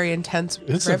is a very intense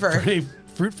It's river. a pretty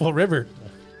fruitful river.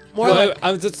 More Well,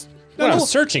 like that's what I'm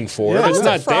searching for. Yeah, If it's it's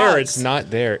not the there, frogs. it's not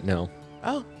there. No.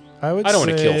 oh, I I don't want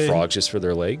to kill frogs just for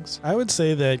their legs. I would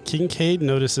say that Kincaid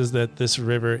notices that this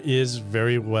river is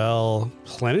very well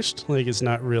plenished. Like it's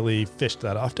not really fished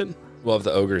that often. Well, if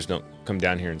the ogres don't come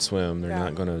down here and swim, they're Yeah.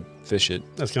 not going to fish it.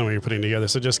 That's kind of what you're putting together.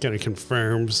 So just kind of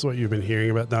confirms what you've been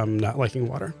hearing about them not liking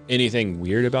water. Anything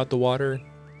weird about the water?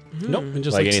 Nope. It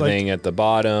just Like looks anything at the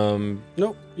bottom?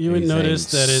 nope. You would Anything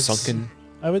notice that it's sunken,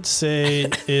 I would say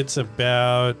it's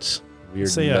about weird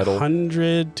say metal.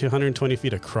 100 to 120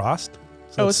 feet across.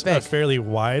 So Oh, it's a big. fairly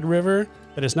wide river,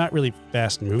 but it's not really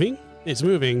fast moving. It's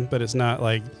moving, but it's not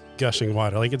like gushing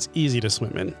water. Like it's easy to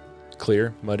swim in.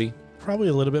 Clear, muddy. Probably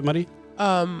a little bit muddy.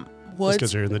 Just Woods.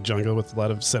 because you're in the jungle with a lot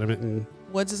of sediment and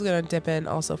Woods is gonna dip in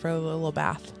also for a little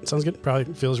bath. sounds good.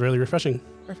 Probably feels really refreshing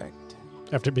Perfect.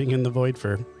 after being in the void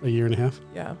for a year and a half.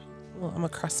 Yeah. Well, I'm a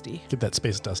crusty Get that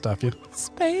space dust off you.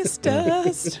 space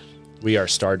dust. We are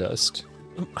stardust.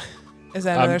 Is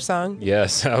that another song?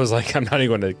 Yes, I was like, I'm not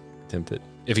even going to attempt it.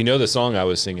 If you know the song I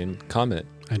was singing, comment.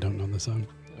 I don't know the song.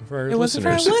 For our It wasn't for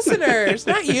our listeners. listeners,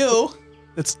 not you.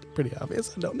 It's pretty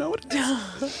obvious. I don't know what it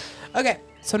is. Okay,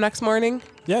 so next morning,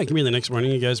 Yeah, give me the next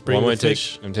morning. You guys bring Well, the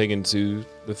fish. I'm taking to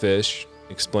the fish,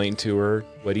 explain to her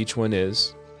what each one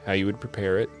is, how you would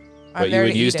prepare it, I'm what you there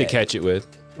would to use eat to it. catch it with.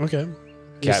 Okay.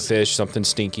 Catfish, something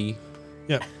stinky.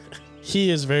 Yeah. He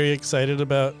is very excited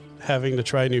about having to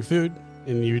try new food,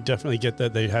 and you definitely get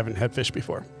that they haven't had fish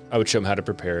before. I would show them how to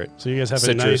prepare it. So you guys have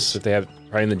Citrus, a nice if they have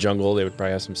probably in the jungle, they would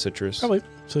probably have some citrus. probably.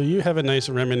 So you have a nice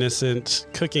reminiscent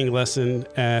cooking lesson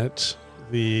at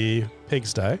the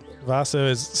pigsty. Vaso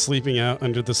is sleeping out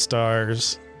under the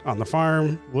stars on the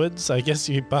farm. Woods, I guess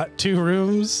you bought 2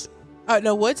 rooms.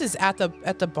 no, Woods is at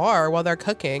the bar while they're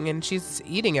cooking, and she's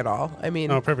eating it all. I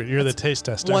mean, Oh, perfect. You're the taste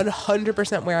tester.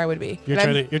 100% where I would be. You're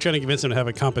And trying to convince them to have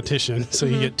a competition, so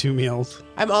you get 2 meals.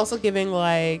 I'm also giving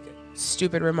like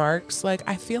stupid remarks. Like,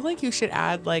 I feel like you should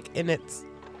add like in its.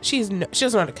 She doesn't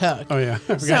know how to cook. Oh yeah,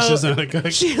 I forgot she doesn't know how to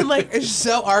cook. She like is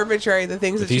so arbitrary the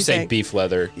things If that you she's say saying. beef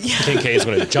leather, Kincaid's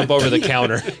going to jump over the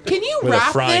counter. Can you with a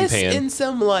wrap frying this pan. in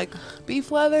some like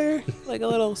beef leather, like a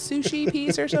little sushi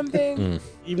piece or something?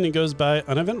 Evening goes by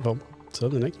uneventful. So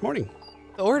the next morning,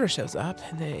 The order shows up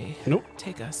and they Nope.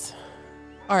 take us.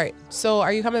 All right. So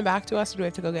are you coming back to us, or do we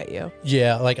have to go get you?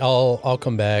 Yeah, like I'll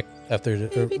come back after.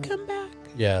 Baby, come back.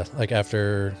 Yeah, like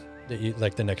after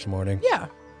the next morning. Yeah.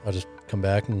 I'll just come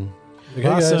back and. Okay,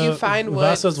 Vaso, guys. You find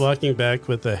Vaso's Woods. walking back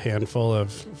with a handful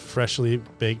of freshly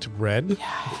baked bread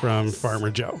from Farmer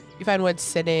Joe. You find Woods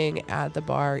sitting at the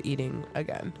bar eating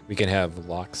again. We can have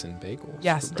lox and bagels.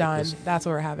 Yes, for done. breakfast. That's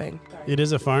what we're having. It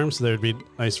is a farm, so there'd be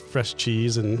nice fresh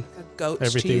cheese and A goat's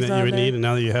everything cheese that you on would there. need. And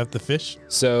now that you have the fish,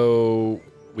 So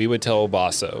we would tell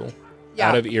Basso, Yeah.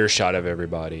 out of earshot of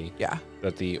everybody, Yeah.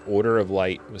 that the Order of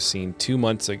Light was seen 2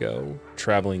 months ago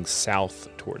traveling south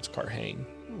towards Carhang.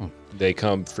 They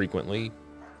come frequently,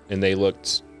 and they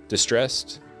looked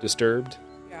distressed, disturbed.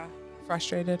 Yeah.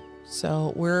 Frustrated.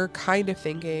 So we're kind of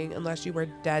thinking, unless you were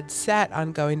dead set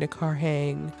on going to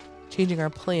Carhang, changing our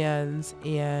plans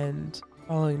and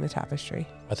following the tapestry.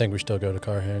 I think we still go to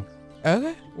Carhang.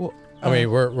 Okay. Well, I mean,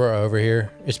 we're over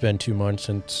here. It's been 2 months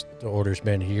since the order's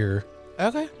been here,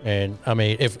 okay. and I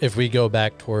mean, if we go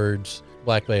back towards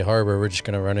Black Bay Harbor, we're just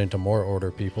gonna run into more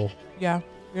order people. Yeah,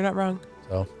 you're not wrong.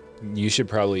 So You should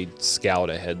probably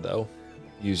scout ahead, though.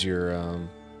 Use your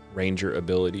ranger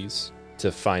abilities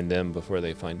to find them before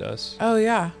they find us. Oh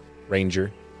yeah.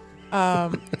 Ranger.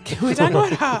 Can we talk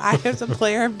about how I, as a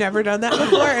player, have never done that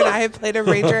before, and I have played a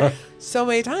ranger so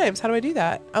many times? How do I do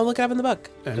that? I'll look it up in the book.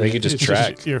 and They could just it's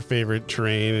track. your favorite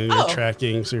terrain, and you're Oh.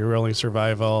 tracking, so you're rolling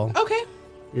survival. Okay.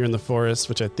 You're in the forest,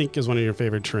 which I think is one of your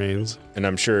favorite terrains. And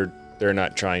I'm sure they're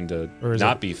not trying to Or is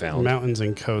not it be found. Mountains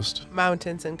and coast.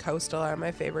 Mountains and coastal are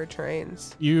my favorite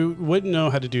terrains. You would know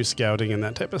how to do scouting and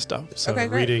that type of stuff. So Okay,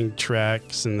 great. reading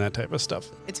tracks and that type of stuff.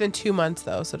 It's been 2 months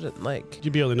though, so like,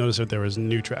 You'd be able to notice if there was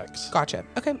new tracks. gotcha.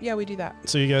 Okay, yeah, we do that.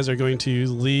 So you guys are going to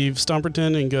leave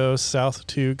Stomperton and go south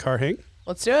to Carhang.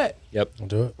 Let's do it. Yep. we'll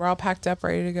do it. We're all packed up,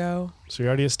 ready to go. So you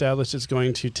already established it's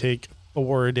going to take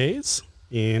 4 days.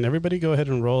 And everybody go ahead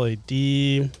and roll a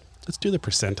D. Let's do the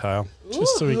percentile.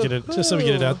 Just so we get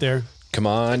it out there. Come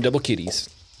on, double kitties.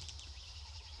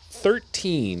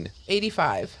 13.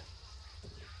 85.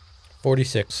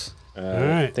 46. I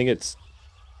right. think it's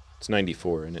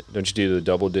 94 in it. Don't you do the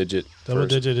double digit? Double first?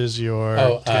 digit is your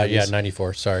Oh, yeah, tens.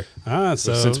 94. Sorry. Ah,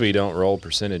 so Since we don't roll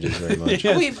percentages very much.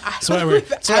 Yeah. That's why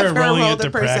we're rolling it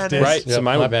to practice. Right? Yep, so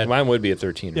my bad. mine would be a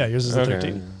 13. Yeah, yours is a Okay.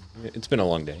 13. It's been a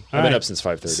long day. All I've been right. up since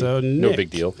 5:30. So no Nick. big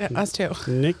deal. Yeah, us too.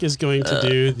 Nick is going to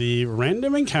do the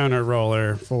random encounter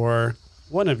roller for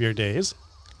one of your days.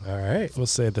 All right. We'll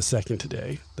say the second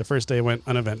day. The first day went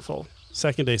uneventful.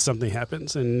 Second day, something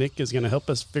happens, and Nick is going to help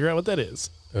us figure out what that is.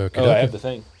 Okay. Oh, I have the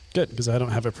thing. Good, because I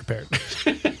don't have it prepared.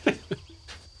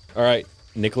 All right,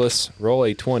 Nicholas, roll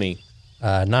a 20.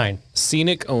 9.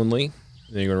 Scenic only.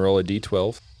 Then you're going to roll a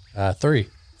d12. 3.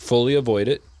 Fully avoid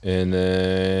it. And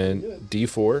then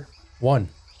d4. 1.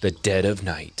 The dead of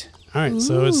night. All right,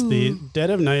 so it's the dead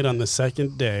of night on the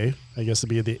second day. I guess it'll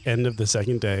be at the end of the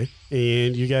second day.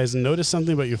 And you guys notice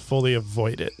something, but you fully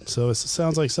avoid it. So it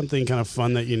sounds like something kind of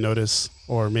fun that you notice,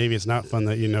 or maybe it's not fun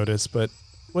that you notice, but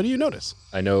what do you notice?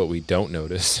 I know what we don't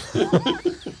notice.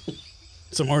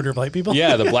 Some Order of Light people?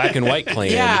 Yeah, the black and white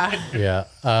clan. Yeah. Yeah.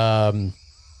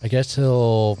 I guess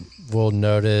we'll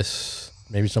notice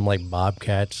maybe some like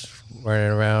bobcats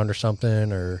running around or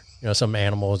something, or some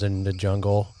animals in the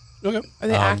jungle. Okay. Are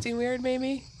they acting weird,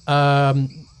 maybe?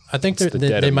 I think It's the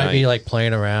dead they of might be night. like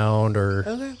playing around or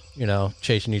Okay.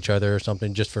 chasing each other or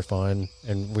something just for fun.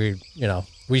 And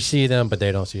we see them, but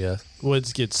they don't see us.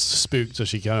 Woods gets spooked, so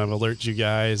she kind of alerts you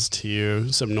guys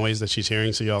to some noise that she's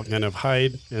hearing, so y'all kind of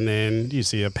hide. And then you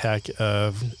see a pack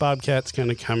of bobcats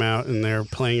kind of come out, and they're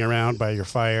playing around by your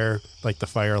fire, like the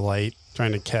firelight,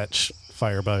 trying to catch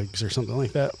firebugs or something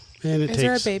like that. And it Is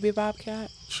there a baby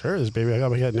bobcat? Sure, there's baby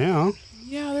bobcat now.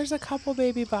 Yeah, there's a couple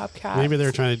baby bobcats. Maybe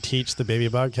they're trying to teach the baby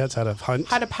bobcats how to hunt.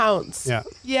 How to pounce. Yeah.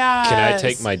 Yeah. Can I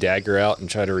take my dagger out and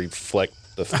try to reflect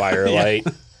the firelight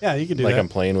Yeah, you can do like that. I'm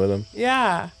playing with them?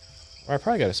 Yeah. Or I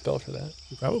probably got a spell for that.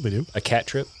 You probably do. A cat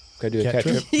trip? Could I do a Cat cat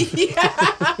trip?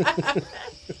 trip?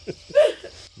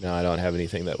 No, I don't have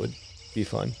anything that would be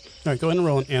fun. All right, go ahead and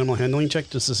roll an animal handling check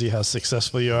just to see how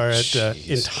successful you are at Jeez.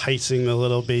 enticing the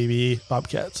little baby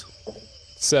bobcats.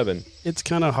 7. It's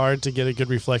kind of hard to get a good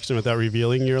reflection without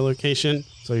revealing your location,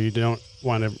 so you don't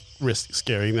want to risk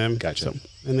scaring them. Gotcha.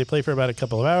 And they play for about a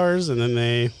couple of hours, and then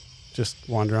they just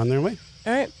wander on their way.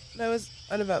 All right. That was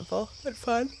uneventful, but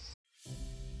fun.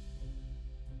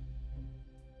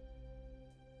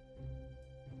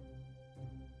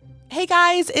 Hey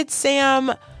guys, it's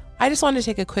Sam. I just wanted to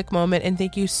take a quick moment and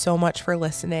thank you so much for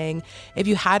listening. If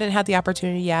you hadn't had the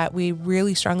opportunity yet, we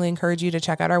really strongly encourage you to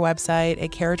check out our website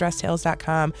at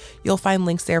caradresstales.com. You'll find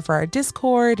links there for our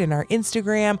Discord and our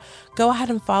Instagram. Go ahead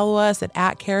and follow us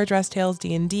at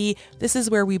caradresstalesdnd. This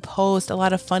is where we post a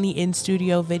lot of funny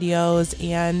in-studio videos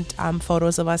and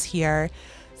photos of us here.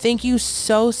 Thank you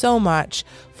so much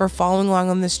for following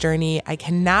along on this journey. I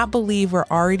cannot believe we're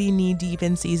already knee-deep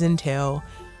in season 2.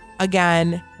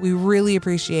 Again, we really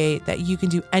appreciate that you can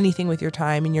do anything with your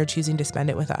time and you're choosing to spend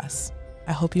it with us.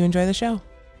 I hope you enjoy the show.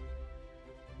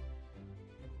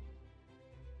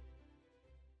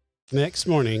 Next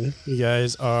morning, you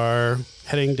guys are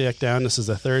heading deck down. This is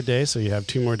the third day, so you have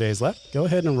 2 more days left. Go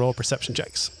ahead and roll perception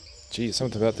checks. Geez,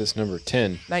 something about this number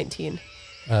 10. 19.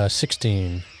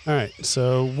 16. All right,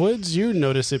 so Woods, you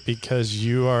notice it because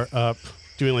you are up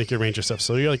doing like your ranger stuff.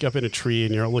 So you're like up in a tree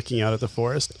and you're looking out at the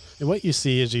forest. And what you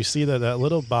see is that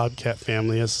little bobcat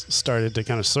family has started to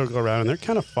kind of circle around, and they're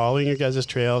kind of following your guys'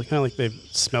 trail, kind of like they've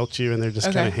smelt you and they're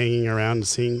just kind of hanging around and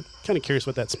seeing, kind of curious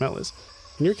what that smell is.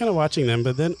 And you're kind of watching them,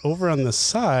 but then over on the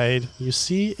side, you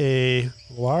see a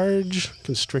large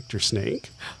constrictor snake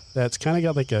that's kind of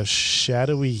got like a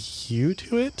shadowy hue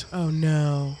to it. Oh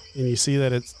no. And you see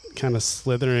that it's kind of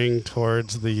slithering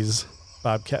towards these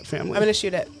bobcat family. I'm going to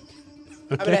shoot it.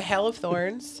 Okay. I'm going to Hail of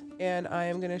Thorns and I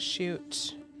am going to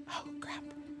shoot. Oh crap.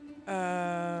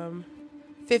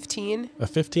 15. A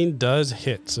 15 does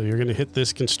hit, so you're going to hit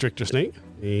this constrictor snake.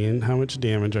 And how much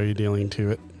damage are you dealing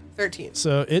to it? 13.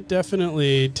 So it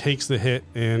definitely takes the hit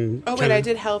and... Oh, wait, I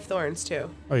did Hail of Thorns too.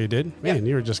 Oh, you did? Man,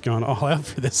 you were just going all out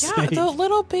for this Yeah, snake. the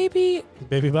little baby.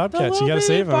 Baby The bobcats. little You got to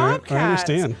baby save them. I bobcats.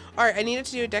 understand. All right, I needed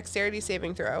to do a dexterity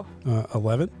saving throw.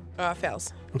 11.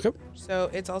 Fails. Okay.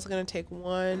 So it's also going to take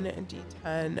 1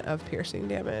 d10 of piercing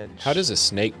damage. How does a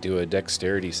snake do a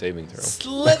dexterity saving throw?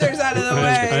 Slithers out of the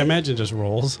way. I imagine just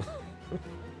rolls.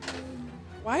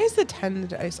 Why is the 10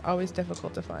 dice always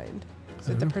difficult to find? Is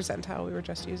it the percentile we were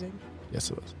just using? Yes,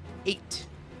 it was. 8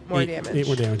 more damage. 8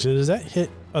 more damage. And does that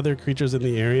hit other creatures in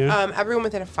the area? Everyone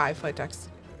within a 5-foot dex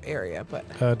area,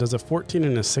 but Does a 14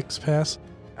 and a 6 pass?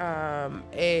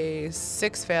 a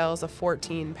 6 fails, a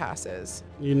 14 passes.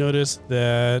 You notice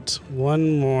that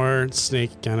one more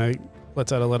snake kind of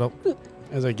lets out a little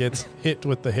as it gets hit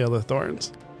with the hail of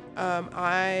thorns.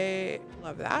 I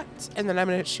love that. And then I'm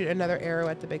going to shoot another arrow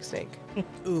at the big snake.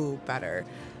 Ooh, better.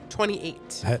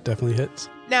 28. That definitely hits.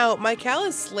 Now,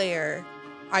 Michaela's Slayer,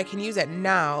 I can use it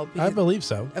now. I believe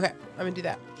so. Okay, I'm going to do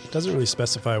that. It doesn't really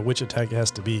specify which attack it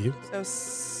has to be. So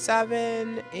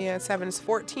 7 and 7 is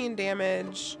 14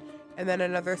 damage, and then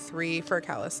another 3 for a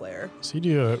Callous Slayer. So you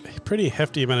do a pretty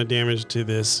hefty amount of damage to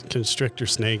this constrictor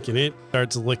snake, and it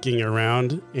starts looking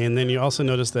around. And then you also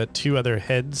notice that 2 other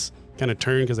heads kind of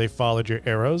turn because they followed your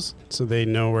arrows, so they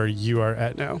know where you are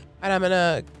at now. And I'm going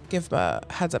to give a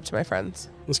heads up to my friends.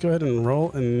 Let's go ahead and roll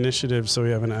initiative so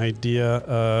we have an idea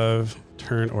of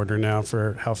turn order now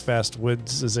for how fast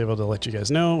Woods is able to let you guys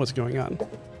know what's going on.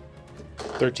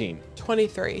 13.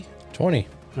 23. 20.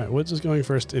 All right, Woods is going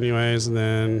first anyways, and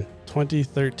then 20,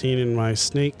 13, and my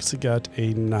snakes got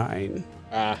a 9.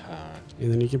 Uh-huh.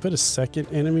 And then you can put a second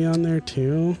enemy on there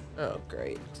too, Oh,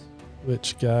 great.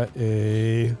 which got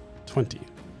a 20.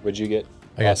 What'd you get?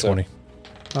 I got Also. 20.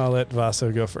 I'll let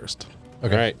Vaso go first.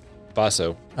 Okay. All right.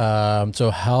 Basso.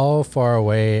 So how far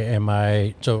away am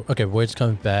I? So, okay, Woods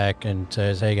comes back and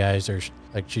says, hey guys, there's,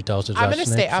 like, she tells us I'm about going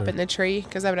to stay snakes, up or- in the tree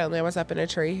because evidently I was up in a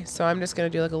tree. So I'm just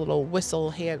going to do like a little whistle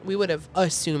hand. We would have,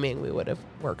 assuming we would have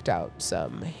worked out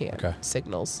some hand Okay.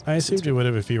 signals. I assumed you would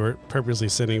have if you were purposely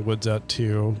sending Woods out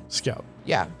to scout.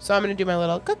 Yeah. So I'm going to do my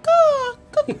little caw,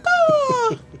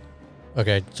 caw.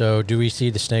 Okay, so do we see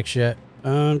the snakes yet?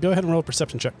 Go ahead and roll a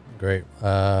perception check. Great.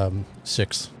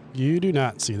 6. You do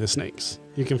not see the snakes.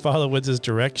 You can follow Woods'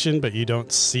 direction, but you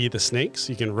don't see the snakes.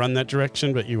 You can run that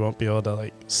direction, but you won't be able to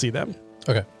like see them.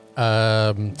 Okay.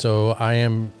 So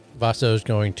Vaso's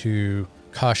going to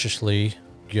cautiously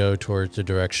go towards the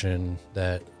direction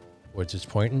that Woods is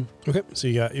pointing. Okay. So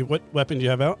you got what weapon do you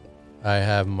have out? I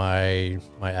have my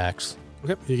axe.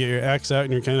 Okay. You get your axe out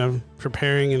and you're kind of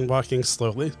preparing and walking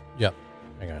slowly. Yep.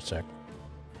 Hang on a sec.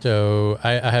 So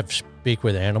I have speak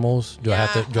with animals. Do I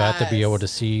have to be able to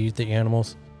see the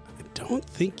animals? I don't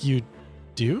think you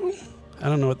do. I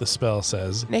don't know what the spell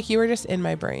says. Nick, you were just in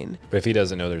my brain. But if he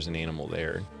doesn't know there's an animal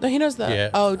there, No, he knows the. Yeah.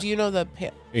 Oh, do you know the?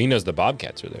 he knows the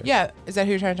bobcats are there. Yeah. Is that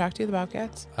who you're trying to talk to? The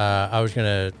Bobcats? I was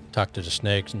gonna talk to the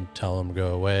snakes and tell them to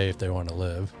go away if they want to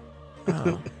live.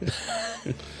 Oh,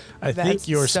 I think that's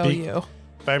your so speak. you.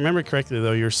 If I remember correctly,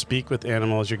 though, your speak with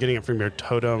animals, you're getting it from your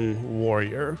totem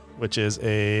warrior, which is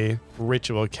a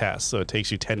ritual cast. So it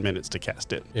takes you 10 minutes to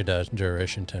cast it. It does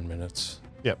duration 10 minutes.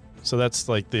 Yep. So that's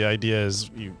like the idea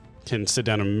is you can sit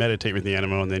down and meditate with the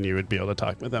animal, and then you would be able to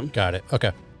talk with them. Got it.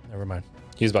 Okay. Never mind.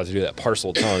 He's about to do that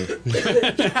parcel tongue.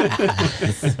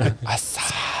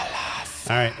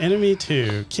 All right, enemy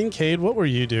 2. Kincaid, what were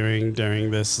you doing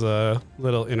during this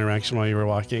little interaction while you were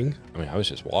walking? I mean, I was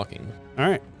just walking. All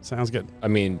right, sounds good. I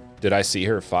mean, did I see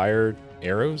her fire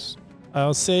arrows?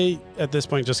 I'll say at this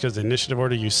point, just because the initiative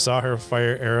order, you saw her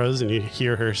fire arrows and you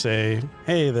hear her say,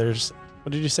 hey, there's,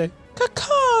 what did you say?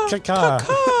 Caw, Caw.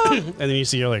 And then you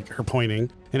see her like her pointing.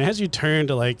 And as you turn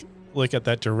to like look at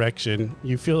that direction,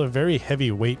 you feel a very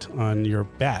heavy weight on your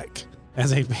back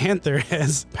as a panther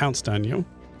has pounced on you.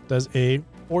 Does a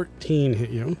 14 hit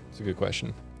you? That's a good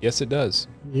question. Yes, it does.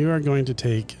 You are going to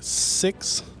take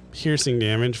 6 piercing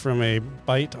damage from a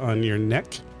bite on your neck,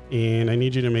 and I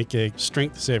need you to make a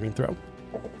strength saving throw.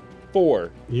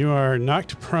 4. You are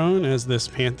knocked prone as this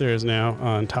panther is now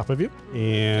on top of you,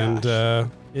 and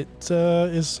it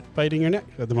is biting your neck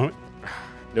at the moment.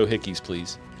 No hickeys,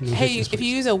 please. No Hey, hickeys, if you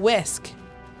please. use a whisk, did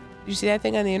you see that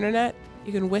thing on the internet?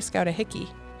 You can whisk out a hickey.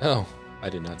 Oh, I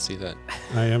did not see that.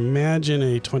 I imagine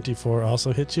a 24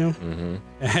 also hits you. Mm-hmm.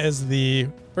 As the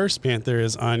first panther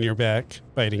is on your back,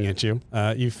 biting at you,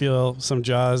 you feel some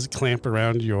jaws clamp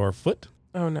around your foot,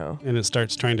 Oh no. and it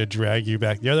starts trying to drag you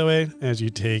back the other way as you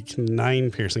take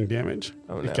 9 piercing damage.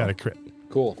 Oh It no. got a crit.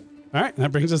 Cool. All right,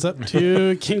 that brings us up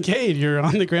to Kincaid. You're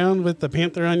on the ground with the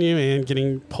panther on you and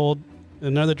getting pulled in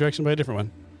another direction by a different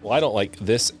one. Well, I don't like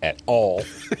this at all.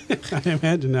 I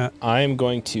imagine not. I'm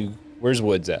going to. Where's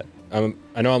Woods at?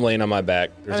 I know I'm laying on my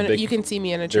back. You can see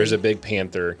me in a tree. There's a big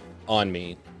panther on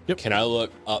me. Yep. Can I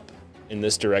look up in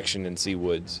this direction and see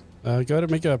Woods? Go ahead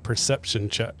and make a perception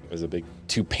check. There's a big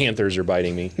 2 panthers are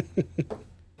biting me.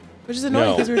 Which is annoying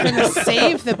No. because we were trying to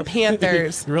save the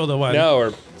panthers. You rolled a 1. No,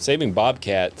 we're saving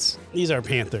bobcats. These are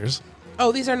panthers.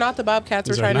 Oh, these are not the bobcats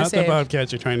These we're are trying to not the save.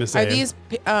 bobcats you're trying to Are save. these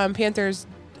panthers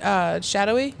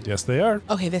shadowy? Yes, they are.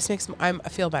 Okay, this makes I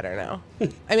feel better now.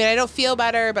 I mean, I don't feel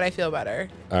better, but I feel better.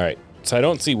 All right. So I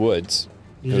don't see Woods.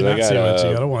 You 'cause do I not got see what you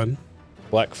a got a 1.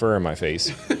 black fur on my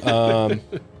face.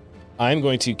 I'm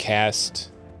going to cast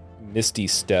Misty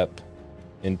Step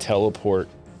and teleport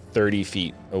 30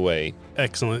 feet away.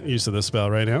 Excellent use of the spell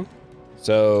right now.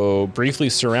 So, briefly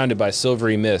surrounded by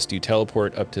silvery mist, you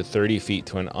teleport up to 30 feet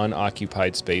to an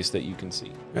unoccupied space that you can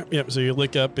see. Yep. So you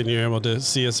look up and you're able to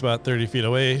see us about 30 feet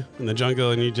away in the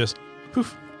jungle, and you just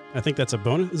poof I think that's a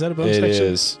bonus. Is that a bonus It action?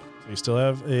 is. So you still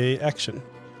have a action.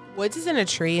 Woods is in a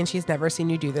tree and she's never seen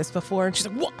you do this before. And she's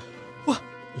like, what? What?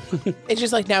 And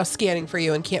she's like now scanning for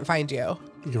you and can't find you.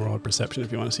 You can roll a perception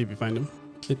if you want to see if you find him.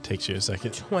 It takes you a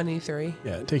second. 23.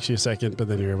 Yeah, it takes you a second, but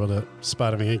then you're able to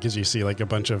spot him again because you see like a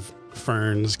bunch of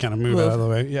ferns kind of move out of the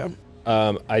way. Yeah.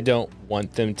 I don't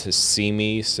want them to see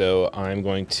me, so I'm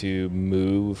going to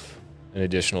move an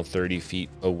additional 30 feet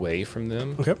away from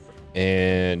them. Okay.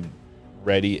 And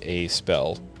ready a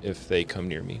spell if they come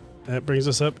near me. That brings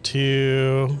us up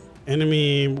to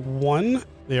enemy 1.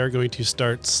 They are going to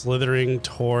start slithering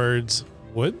towards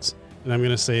Woods. And I'm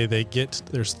going to say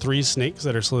there's 3 snakes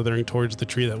that are slithering towards the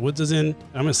tree that Woods is in.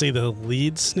 I'm going to say the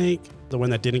lead snake, the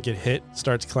one that didn't get hit,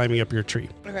 starts climbing up your tree.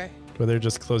 Okay. But they're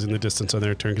just closing the distance on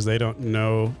their turn because they don't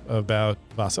know about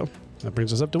Vaso. That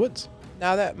brings us up to Woods.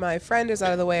 Now that my friend is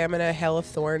out of the way, I'm going to Hail of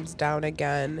Thorns down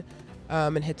again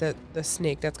and hit the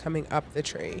snake that's coming up the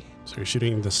tree. So you're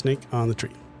shooting the snake on the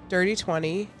tree. Dirty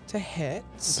 20 to hit.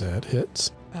 That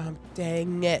hits.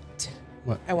 Dang it.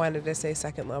 What? I wanted to say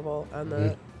second level on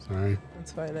the... Sorry.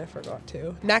 That's fine, I forgot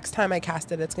to. Next time I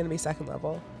cast it, it's going to be second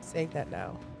level. Saying that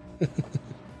now.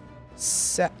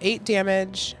 8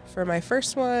 damage for my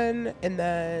first one, and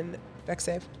then dex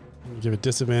save. Give it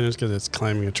disadvantage because it's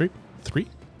climbing a tree. 3.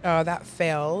 Oh, that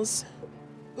fails.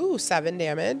 Ooh, 7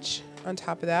 damage on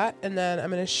top of that. And then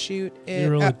I'm going to shoot it.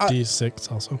 You roll a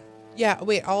d6 also. Yeah,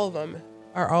 wait, all of them.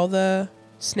 Are all the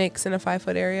snakes in a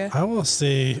 5-foot area? I will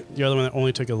say the other one that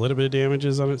only took a little bit of damage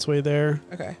is on its way there.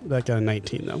 Okay. That got a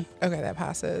 19 though. Okay, that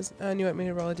passes. And you want me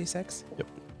to roll a d6? Yep.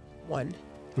 1.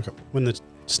 Okay. When the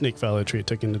snake fell out of the tree, it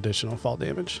took an additional fall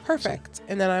damage. Perfect.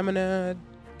 And then I'm going to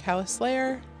Callous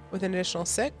Slayer with an additional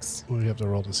 6. Well, you have to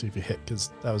roll to see if you hit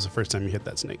because that was the first time you hit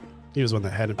that snake. He was one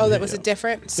that hadn't. Oh, been that hit was a yet.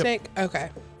 different snake? Okay.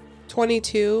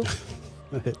 22.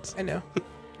 That hits. I know.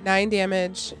 9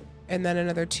 damage, and then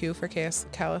another 2 for Callous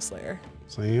Slayer.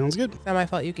 Sounds good. It's not my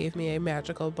fault you gave me a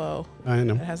magical bow. I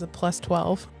know. It has a plus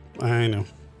 12. I know.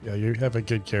 Yeah, you have a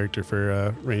good character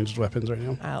for ranged weapons right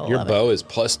now. I Your love bow is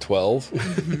plus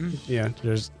 12. Yeah,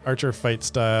 there's archer fight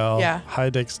style, Yeah. high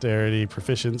dexterity,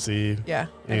 proficiency, it. Yeah.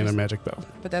 and a magic bow.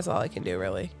 But that's all I can do,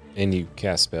 really. And you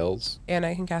cast spells. And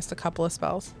I can cast a couple of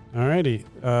spells. Alrighty.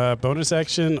 Bonus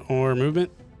action or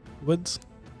movement? Woods?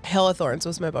 Hail of Thorns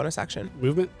was my bonus action.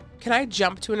 Movement? Can I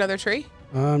jump to another tree?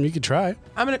 You could try.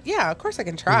 Yeah, of course I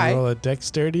can try. Roll a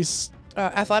dexterity.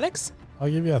 Athletics? I'll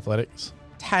give you athletics.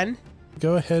 10.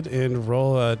 Go ahead and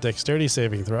roll a dexterity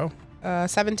saving throw.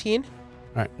 17. All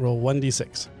right, roll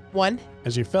 1d6. 1.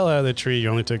 As you fell out of the tree, you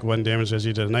only took 1 damage as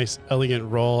you did a nice,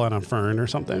 elegant roll on a fern or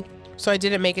something. So I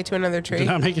didn't make it to another You tree. did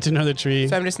not make it to another tree.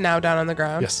 So I'm just now down on the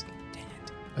ground. Yes.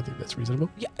 I think that's reasonable.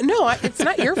 Yeah, no, it's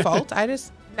not your fault. I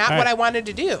just not All what right. I wanted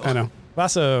to do. I know.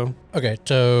 Vaso. Okay,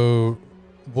 so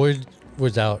Wood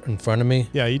was out in front of me.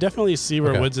 Yeah, you definitely see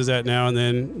where Okay. Woods is at now. And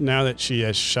then now that she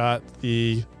has shot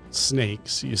the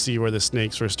snakes, you see where the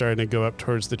snakes were starting to go up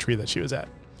towards the tree that she was at.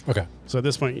 Okay. So at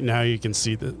this point, now you can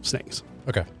see the snakes.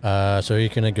 Okay. So you're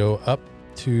gonna go up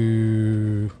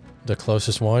to the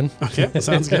closest one. Okay,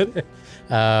 sounds good.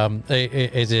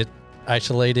 Is it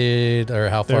isolated or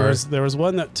how far? There was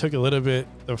one that took a little bit.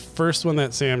 The first one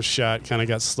that Sam shot kind of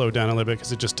got slowed down a little bit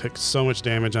because it just took so much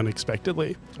damage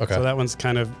unexpectedly. Okay. So that one's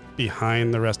kind of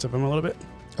behind the rest of them a little bit.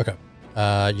 Okay.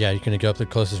 Yeah, you're gonna go up to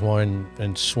the closest one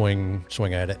and swing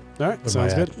at it. All right, With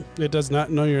sounds my good. It does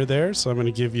not know you're there, so I'm going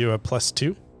to give you a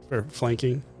 +2 for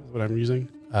flanking. Is what I'm using.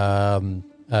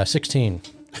 16.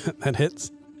 That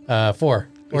hits. 4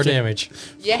 Okay. damage.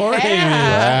 Yeah. Poor Amy.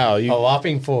 Wow, A you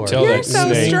whopping 4. Tell You're that so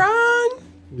snake. strong.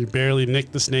 You barely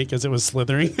nicked the snake as it was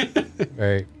slithering.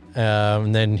 Right.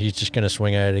 And then he's just gonna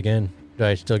swing at it again. Do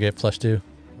I still get +2,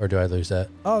 or do I lose that?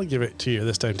 I'll give it to you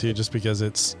this time too, just because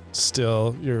it's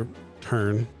still your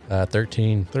turn.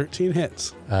 13. 13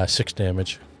 hits. 6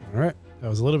 damage. All right, that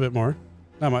was a little bit more.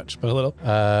 Not much, but a little.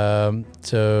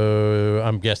 So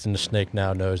I'm guessing the snake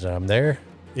now knows that I'm there.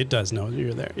 It does know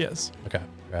you're there. Yes. Okay.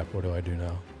 Crap. What do I do now? I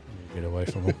need to get away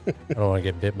from him. I don't want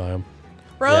to get bit by him.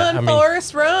 Run, I mean-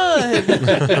 Forrest, run.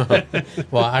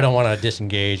 Well, I don't want to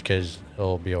disengage because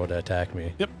he'll be able to attack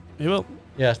me. Yep. You will.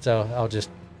 Yeah. So I'll just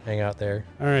hang out there.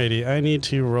 Alrighty, I need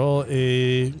to roll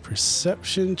a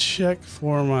perception check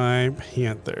for my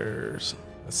Panthers.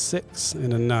 A 6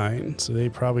 and a 9. So they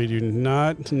probably do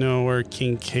not know where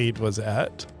Kincaid was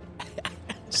at.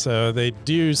 So they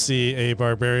do see a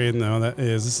barbarian, though, that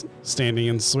is standing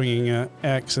and swinging an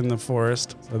axe in the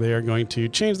forest. So they are going to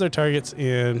change their targets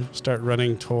and start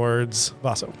running towards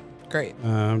Vaso. Great.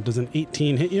 Does an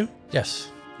 18 hit you? Yes.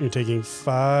 You're taking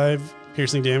 5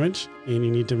 piercing damage, and you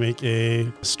need to make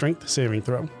a strength saving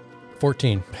throw.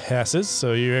 14. Passes,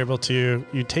 so you're able to,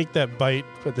 you take that bite,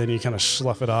 but then you kind of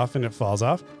slough it off and it falls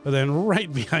off. But then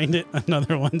right behind it,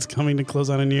 another one's coming to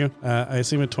close on you. I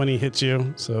assume a 20 hits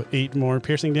you, so 8 more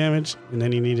piercing damage. And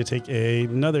then you need to take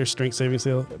another strength saving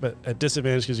throw, but at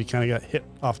disadvantage because you kind of got hit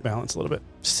off balance a little bit.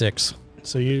 6.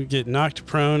 So you get knocked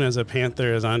prone as a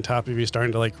panther is on top of you,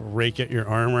 starting to like rake at your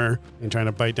armor and trying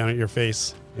to bite down at your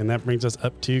face. And that brings us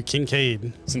up to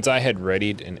Kincaid. Since I had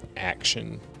readied an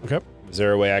action, Okay. is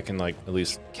there a way I can like at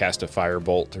least cast a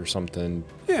firebolt or something?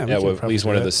 Yeah, we Yeah, can with at probably least do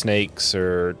one of that. the snakes,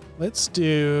 or Let's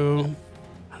do,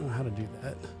 I don't know how to do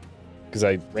that. because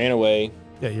I ran away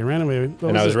Yeah, you ran away. What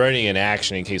and I was it? readying an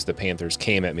action in case the panthers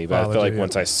came at me. But I Followed felt like you,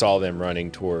 once I saw them running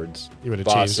towards You would have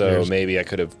changed Basso, yours. maybe I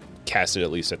could have casted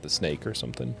at least at the snake or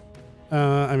something.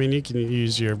 I mean, you can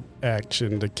use your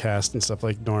action to cast and stuff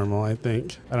like normal, I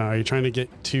think. I don't know. Are you trying to get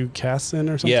 2 casts in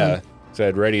or something? Yeah, so I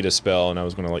had readied a spell and I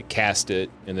was going to like cast it,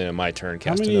 and then in my turn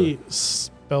How cast many another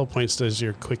spell points does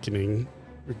your quickening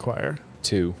require?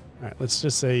 2. All right, let's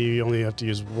just say you only have to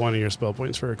use 1 of your spell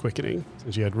points for a quickening,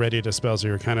 since you had readied a spell, so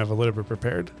you were kind of a little bit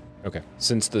prepared. Okay.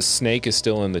 Since the snake is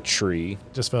still in the tree.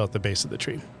 Just fell at the base of the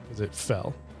tree, because it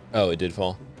fell. Oh, it did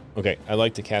fall. Okay, I'd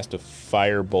like to cast a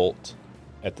firebolt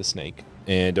at the snake.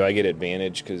 And do I get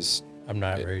advantage? Because I'm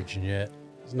not raging yet.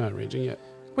 It's not raging yet.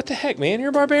 what the heck, man? You're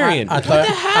a barbarian. I thought,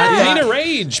 I need a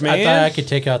rage, man. I thought I could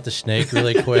take out the snake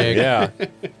really quick. Yeah.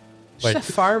 Just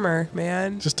a farmer,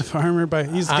 man. Just a farmer, but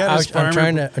he's got his farmer. I'm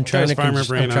trying to got his farmer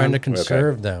brain I'm trying on. to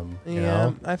conserve them. You Yeah,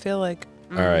 know? I feel like.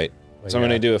 All right. But So I'm yeah.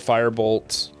 going to do a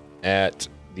firebolt at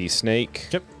the snake.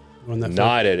 Yep. One that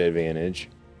Not at advantage.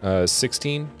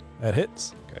 16. that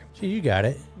hits. Gee, you got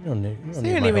it. You don't need. You So don't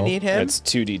you need don't my even help. need him. That's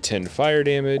 2d10 fire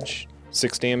damage.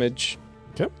 6 damage.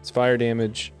 Okay. It's fire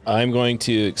damage. I'm going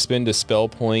to expend a spell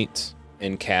point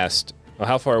and cast. Well,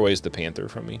 how far away is the panther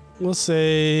from me? We'll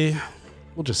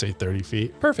just say 30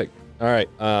 feet. Perfect. All right.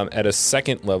 At a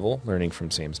second level, learning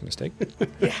from Sam's mistake,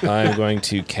 I'm going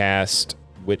to cast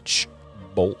Witch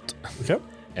Bolt Okay.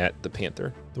 at the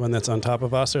panther. The one that's on top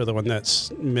of us, or the one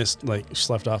that's missed, like,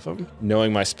 left off him?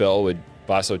 Knowing my spell would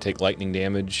Basso take lightning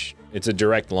damage. It's a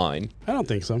direct line. I don't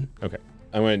think so. Okay.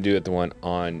 I'm going to do it the one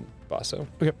on Basso.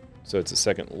 Okay. So it's a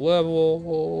second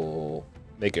level.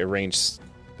 Make a ranged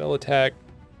spell attack.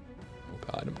 Oh,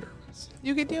 God, I'm nervous.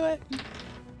 You could do it.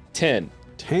 10.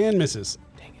 10 misses.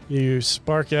 Dang it. You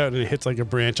spark out and it hits like a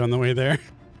branch on the way there.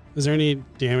 Is there any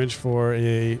damage for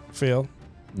a fail?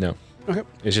 No. Okay.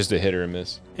 It's just a hit or a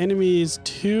miss. Enemies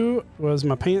 2 was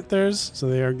my panthers, so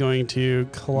they are going to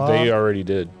claw. They already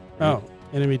did. Oh,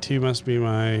 enemy 2 must be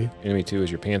my. Enemy 2 is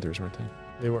your panthers, weren't they?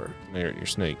 They were They're your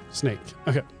snake. snake.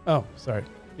 Okay. Oh, sorry.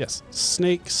 Yes,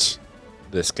 snakes.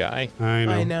 This guy. I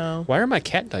know. I know. Why are my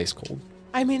cat dice cold?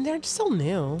 I mean, they're still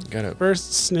new. Gotta.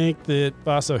 First snake that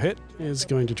Vaso hit is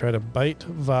going to try to bite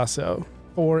Vaso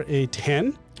for a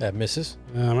 10. That misses.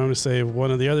 I'm going to say one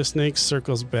of the other snakes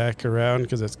circles back around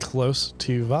because it's close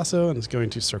to Vaso and it's going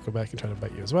to circle back and try to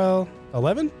bite you as well.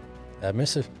 11. That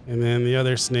misses. And then the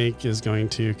other snake is going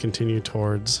to continue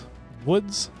towards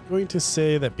Woods. I'm going to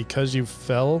say that because you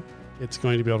fell, it's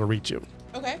going to be able to reach you.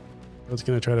 Okay. It's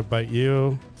going to try to bite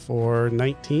you for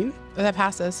 19. That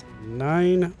passes.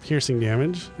 9 piercing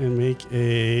damage and make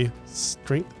a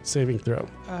strength saving throw.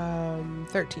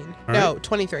 13. All No, right.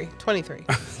 23. 23.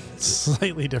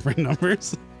 Slightly different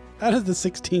numbers. How does the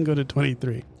 16 go to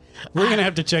 23? We're going to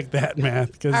have to check that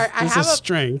math because All right, I this have is a-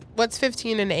 strength. What's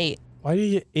 15 and 8? Why do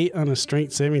you get 8 on a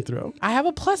strength saving throw? I have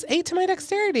a +8 to my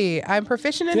dexterity. I'm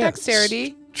proficient in Yeah,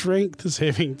 dexterity. Strength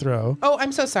saving throw. Oh,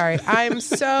 I'm so sorry. I'm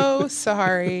so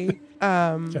sorry.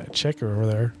 Got a checker over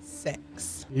there.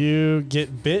 6. You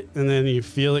get bit and then you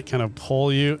feel it kind of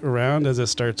pull you around as it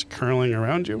starts curling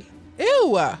around you.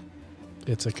 Ew.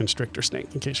 It's a constrictor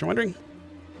snake, in case you're wondering.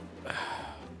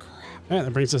 All right,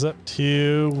 that brings us up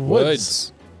to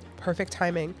Woods. Perfect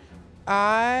timing.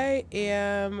 I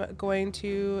am going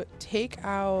to take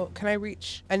out. Can I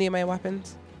reach any of my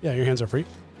weapons? Yeah, your hands are free.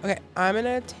 Okay, I'm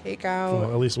gonna take out.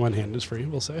 Well, at least one hand is free,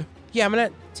 we'll say. Yeah, I'm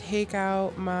gonna take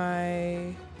out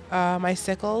my my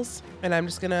sickles, and I'm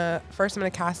just gonna first. I'm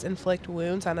gonna cast inflict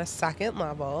wounds on a second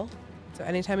level. So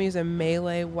anytime I use a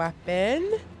melee weapon,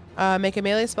 make a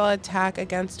melee spell attack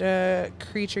against a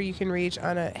creature you can reach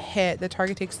on a hit. The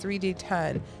target takes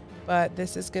 3d10, but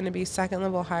this is gonna be second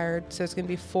level higher, so it's gonna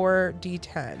be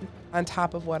 4d10 on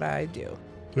top of what I do.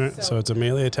 All right, so it's a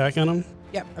melee attack on him.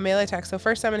 Yep, a melee attack. So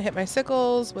first I'm gonna hit my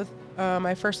sickles with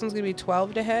my first one's gonna be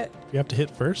 12 to hit. You have to hit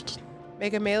first.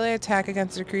 Make a melee attack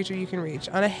against a creature you can reach.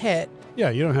 On a hit,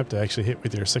 Yeah, you don't have to actually hit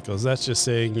with your sickles. That's just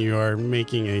saying you are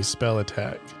making a spell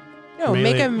attack. no,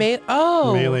 Melee- make a melee.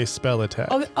 Oh, Melee spell attack.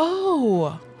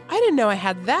 Oh, I didn't know I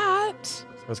had that.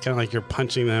 it's kind of like you're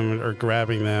punching them or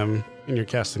grabbing them and you're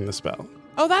casting the spell.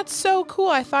 Oh, that's so cool.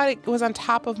 I thought it was on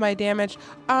top of my damage.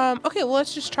 Okay, well,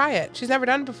 let's just try it. She's never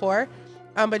done it before,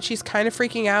 but she's kind of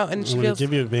freaking out, and she I'm going feels... to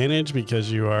give you advantage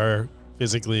because you are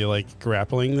physically like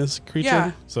grappling this creature.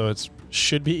 Yeah. So it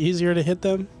should be easier to hit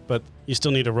them, but you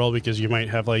still need to roll because you might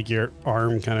have like your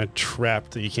arm kind of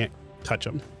trapped that you can't touch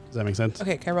them. Does that make sense?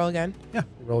 Okay, can I roll again? Yeah.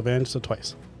 Roll advantage, so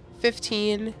twice.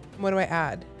 15. What do I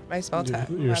add? My spell attack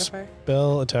Your modifier?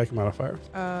 spell attack modifier.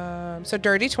 So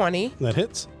dirty 20. That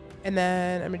hits. And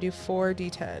then I'm going to do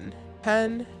 4d10.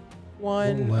 10, 1,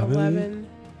 11, 11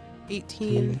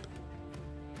 18,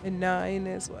 and 9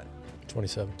 is what?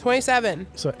 27. 27.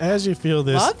 So as you feel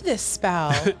this, Love this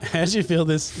spell. as you feel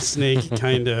this snake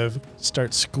kind of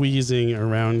start squeezing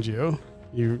around you,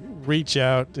 you reach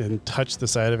out and touch the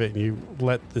side of it, and you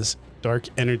let this dark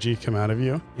energy come out of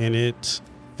you, and it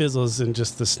fizzles, and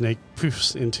just the snake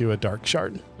poofs into a dark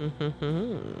shard.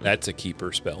 That's a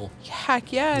keeper spell.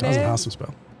 Heck yeah, it That was is. an awesome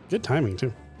spell. Good timing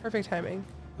too. Perfect timing.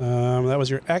 That was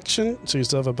your action, so you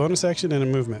still have a bonus action and a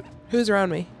movement. Who's around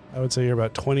me? I would say you're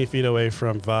about 20 feet away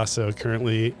from Vaso,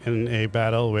 currently in a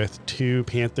battle with 2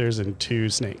 panthers and 2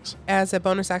 snakes. As a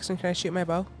bonus action, can I shoot my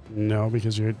bow? No,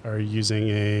 because you are using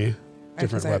a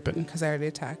different weapon. Because I already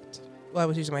attacked. Well, I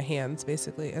was using my hands,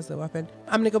 basically, as the weapon.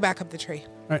 I'm going to go back up the tree.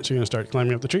 All right, so you're going to start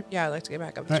climbing up the tree. Yeah, I'd like to get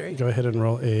back up the All tree. right, go ahead and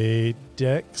roll a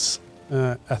dex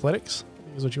athletics, I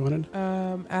think is what you wanted.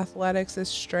 Athletics is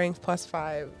strength plus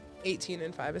 5. 18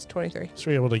 and 5 is 23.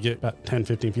 So you're able to get about 10,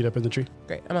 15 feet up in the tree.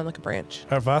 Great. I'm on like a branch.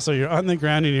 All right, Vaso, you're on the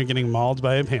ground and you're getting mauled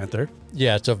by a panther.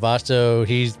 Yeah, so Vasto,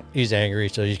 he's angry,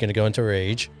 so he's going to go into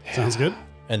rage. Sounds good.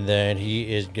 And then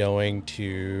he is going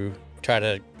to try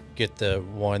to get the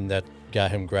one that got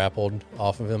him grappled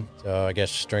off of him. So I guess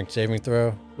strength saving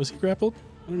throw, Was he grappled?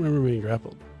 I don't remember being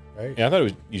grappled. right? Yeah, I thought it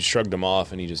was you shrugged him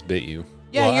off and he just bit you.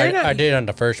 Yeah, Well, you're not. I did on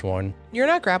the first one. You're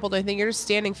not grappled. I think you're just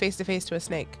standing face to face to a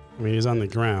snake. I mean, he's on the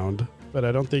ground, but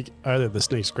I don't think either of the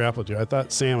snakes grappled you. I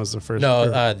thought Sam was the first. No,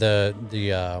 or-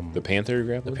 The panther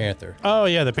grappled? the panther. oh,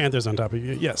 yeah, the panther's on top of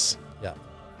you. Yes. Yeah.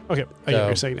 Okay, I get what So-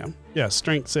 you're saying now. Yeah,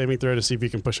 strength saving throw to see if you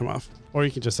can push him off. Or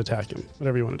you can just attack him,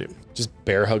 whatever you want to do. Just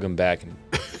bear hug him back and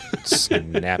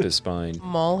snap his spine.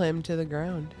 Maul him to the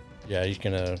ground. Yeah, he's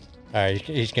gonna. All right,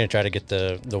 he's gonna try to get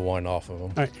the one off of him.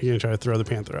 All right, you're going to try to throw the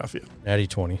panther off you. Natty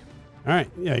 20. All right,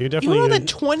 yeah, you're You definitely rolled a gonna,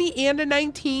 20 and a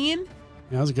 19? yeah,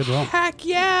 that was a good roll. Heck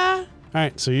yeah. All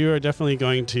right, so you are definitely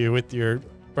going to, with your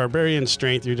barbarian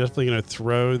strength, you're definitely going to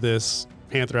throw this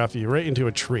panther off you right into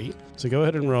a tree. So go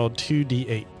ahead and roll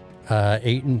 2d8.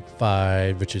 8 and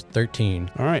 5, which is 13.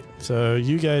 All right, so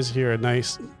you guys hear a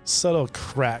nice subtle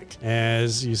crack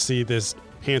as you see this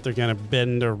panther kind of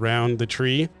bend around the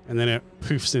tree, and then it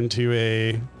poofs into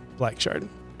a black shard.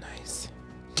 Nice.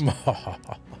 You're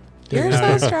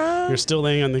Now, so strong. You're still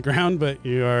laying on the ground, but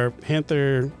you are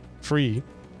panther free,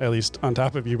 at least on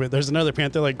top of you. But there's another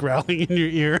panther like growling in your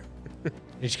ear.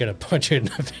 He's gonna punch it in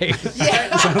the face.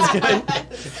 Yeah. Sounds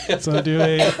good. So do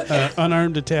a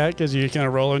unarmed attack as you kind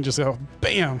of roll and just go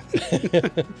bam.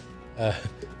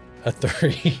 A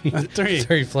 3. A 3.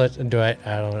 3 plus. And do I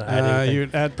don't know. add anything? You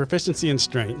add proficiency and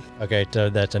strength. Okay, so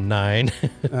that's a 9.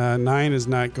 9 is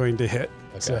not going to hit.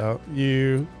 Okay. So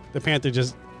the panther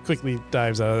just quickly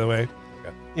dives out of the way. Okay.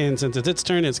 And since it's its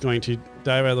turn, it's going to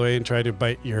dive out of the way and try to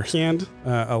bite your hand.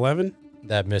 11.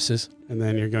 That misses. And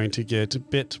then you're going to get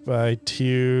bit by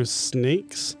 2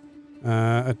 snakes.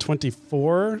 A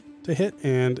 24 to hit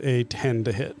and a 10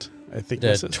 to hit. I think The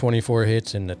misses. 24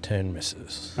 hits and the 10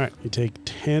 misses. All right, you take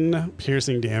 10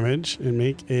 piercing damage and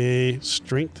make a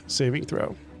strength saving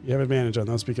throw. You have advantage on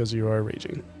those because you are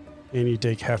raging. And you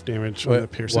take half damage from the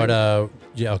piercing.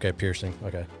 Yeah, okay, piercing.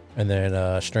 Okay. And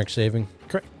then strength saving.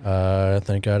 Correct.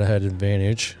 Thank God I had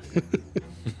advantage.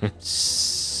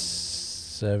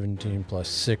 17 plus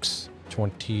 6,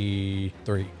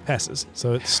 23. Passes.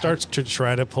 So it starts to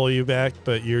try to pull you back,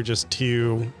 but you're just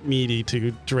too meaty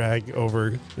to drag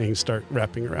over and start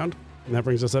wrapping around. And that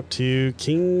brings us up to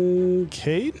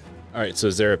Kincaid. All right, so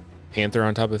is there a panther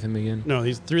on top of him again? No,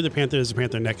 he's through the panther. There's a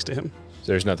panther next to him.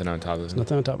 So there's nothing on top of There's him.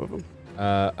 nothing on top of him.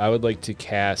 I would like to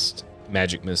cast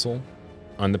Magic Missile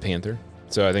on the panther.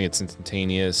 So I think it's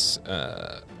instantaneous.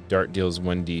 Dart deals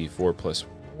 1d4 plus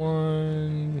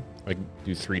 1. I can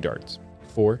do 3 darts.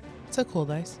 4, It's a cool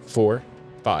dice. 4,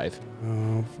 5,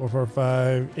 4, 4,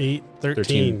 5, 8,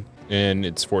 13. and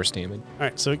it's force damage. All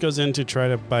right, so it goes in to try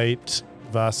to bite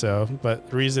Vaso, but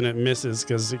the reason it misses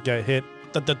because it got hit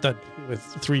with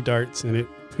 3 darts and it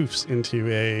poofs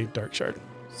into a dark shard.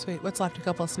 Sweet. What's left? A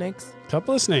couple of snakes?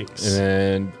 Couple of snakes. And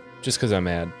then, just because I'm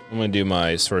mad, I'm going to do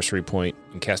my sorcery point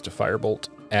and cast a firebolt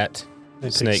at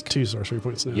It Snake. takes 2 sorcery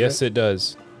points now. Yes, right? it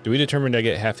does. Do we determine I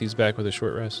get half these back with a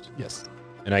short rest? Yes.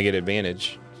 And I get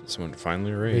advantage. Someone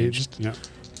finally raged. Yeah.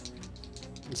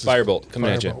 This is Firebolt coming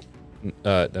at you.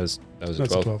 Firebolt. That was a That's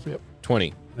 12. a 12. Yep.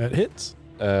 20. That hits.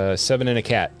 7 and a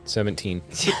cat. 17.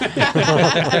 All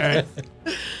right.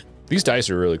 These dice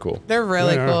are really cool. They're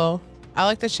really They are. cool. I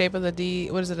like the shape of the D.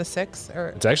 What is it, a 6? Or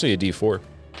It's actually a D4.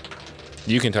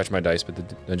 You can touch my dice, but the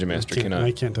Dungeon Master I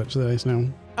cannot. can't touch the dice now.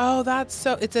 Oh, that's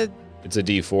so. It's a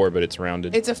D4, but it's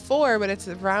rounded. a 4, but it's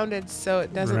rounded, so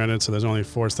it doesn't. Rounded, so there's only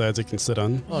 4 sides it can sit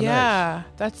on. Oh, yeah,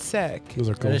 that's sick. Those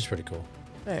are nice. cool. That is pretty cool.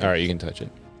 All right, you can touch it.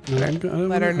 Let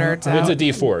our nerds It's a out.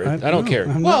 D4. I don't care.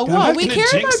 Whoa, we care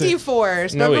about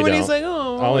D4s. No, Remember we when he's don't. like,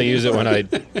 oh. I only use it when I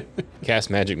cast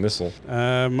Magic Missile.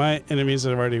 My enemies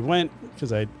have already went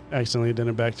because I accidentally did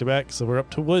it back to back. So we're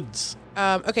up to woods.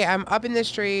 Okay, I'm up in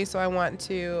this tree, so I want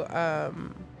to.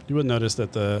 You will notice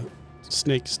that the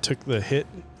snakes took the hit.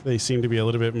 They seem to be a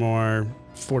little bit more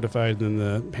fortified than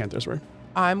the panthers were.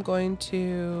 I'm going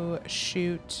to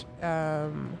shoot.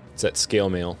 It's that scale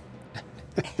mail.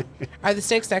 Are the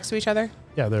snakes next to each other?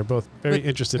 Yeah, they're both very With-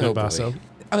 interested Oh, in boy. Basso.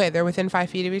 Okay, they're within 5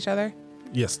 feet of each other.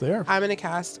 Yes, they are. I'm going to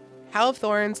cast Hell of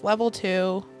Thorns, level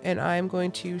 2, and I'm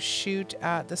going to shoot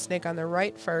at the snake on the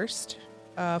right first.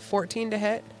 14 to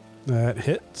hit. That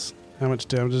hits. How much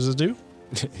damage does it do?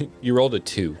 You rolled a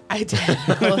 2. I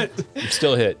did. You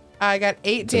still hit. I got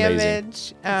 8 It's amazing.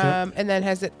 damage. And then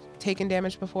has it taken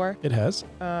damage before? It has.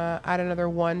 Add another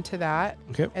 1 to that.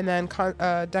 Okay. And then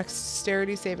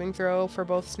dexterity saving throw for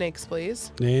both snakes,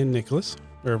 please. And Nicholas,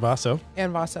 or Vaso,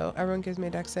 And Vaso. Everyone gives me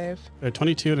a dex save. a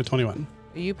 22 and a 21.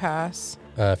 You pass.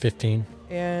 15.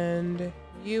 And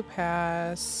you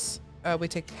pass. We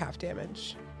take half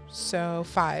damage. So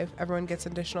 5. Everyone gets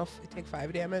additional. Take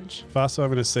 5 damage. Vaso, I'm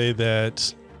going to say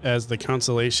that as the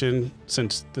consolation,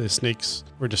 since the snakes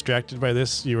were distracted by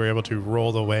this, you were able to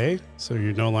roll away. So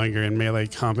you're no longer in melee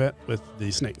combat with the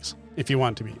snakes, if you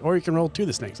want to be. Or you can roll to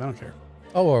the snakes. I don't care.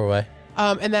 Oh, we're away.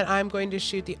 And then I'm going to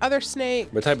shoot the other snake.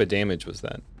 What type of damage was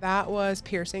that? That was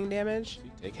piercing damage.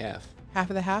 You take half. Half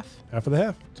of the half. Half of the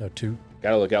half. So 2.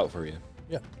 Gotta look out for you.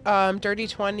 Dirty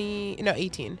 20. No,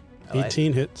 18. I lied.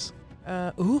 18 hits.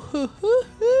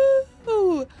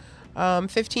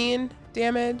 15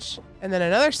 damage. And then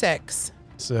another 6.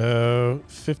 So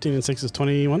 15 and 6 is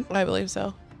 21. I believe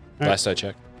so. right. Last I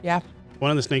checked. Yeah. One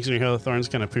of the snakes in your Hail of Thorns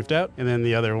kind of poofed out, and then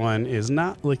the other one is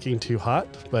not looking too hot,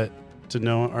 but to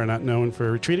know are not known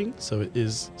for retreating, so it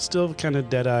is still kind of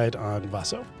dead-eyed on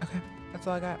Vaso. Okay. That's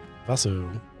all I got. Vaso,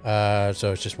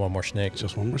 So it's just one more snake.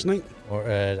 just one more snake. Or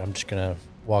I'm just going to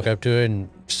walk up to it and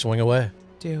swing away.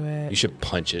 Do You it. should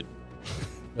punch it.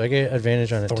 Do I get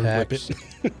advantage on Thorn whip attacks?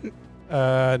 it.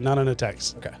 Not on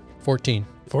attacks. Okay. 14.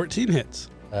 14 hits.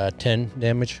 10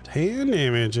 damage. 10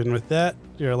 damage, and with that,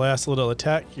 your last little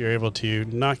attack, you're able to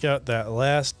knock out that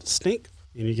last snake,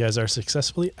 and you guys are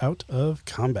successfully out of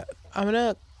combat. I'm going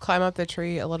to climb up the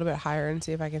tree a little bit higher and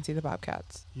see if I can see the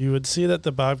bobcats. You would see that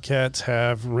the bobcats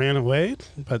have ran away,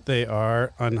 but they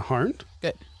are unharmed.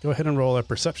 Good. Go ahead and roll a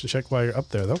perception check while you're up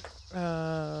there, though.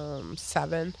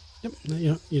 7. Yep.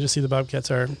 You just see the bobcats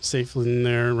are safe in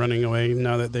there running away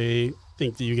now that they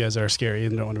think that you guys are scary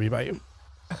and don't want to be by you.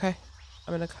 Okay.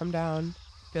 I'm going to come down.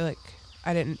 Be like,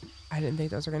 I didn't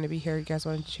think those were going to be here. You guys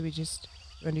want to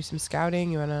do some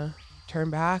scouting? You want to turn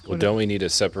back? Well, don't we need to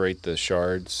separate the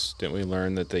shards? Didn't we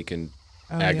learn that they can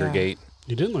Oh, aggregate?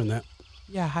 You did learn that.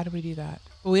 Yeah, how do we do that?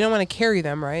 Well, we don't want to carry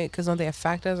them, right? Because don't they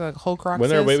affect us like whole crocs?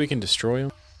 Wasn't there a way we can destroy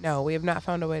them? No, we have not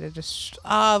found a way to just.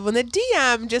 When the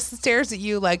DM just stares at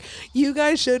you like, you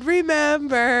guys should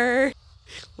remember,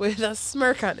 with a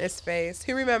smirk on his face.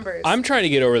 Who remembers? I'm trying to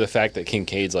get over the fact that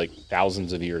Kincaid's like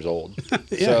thousands of years old.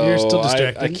 Yeah, you're still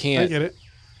distracted. I can't. I get it.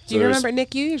 Do you there's- remember,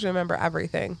 Nick? You usually remember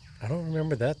everything. I don't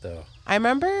remember that, though. I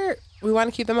remember we want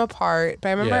to keep them apart, but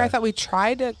I remember Yeah. I thought we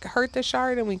tried to hurt the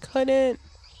shard and we couldn't.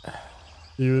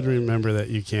 You would remember that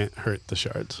you can't hurt the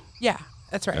shards. Yeah,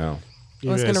 that's right. No. I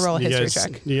was gonna roll a you history guys-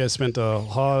 check. You guys spent a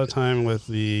lot of time with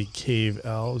the cave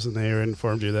elves, and they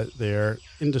informed you that they are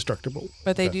indestructible.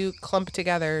 But they do clump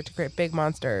together to create big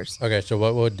monsters. Okay, so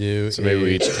what we'll do So maybe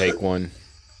we is each take one.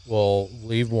 we'll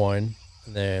leave one,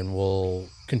 and then we'll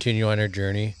continue on our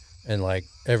journey, and like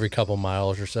every couple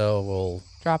miles or so, we'll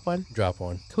Drop one. drop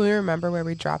one. Can we remember where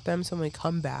we dropped them so when we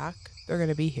come back, they're going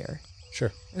to be here?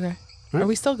 Sure. Okay. Right. Are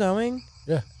we still going?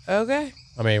 Yeah. Okay.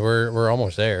 I mean, we're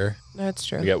almost there. That's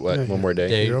true. We got what? Yeah, One more day.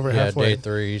 Day, You're over yeah, halfway. day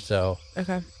 3, so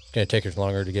Okay. it's gonna take us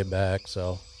longer to get back.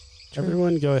 So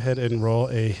Everyone, go ahead and roll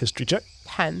a history check.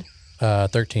 10.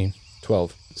 13.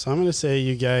 12. So I'm going to say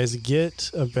you guys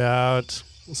get about,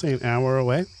 we'll say, an hour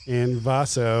away. And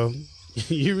Vaso,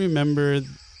 you remember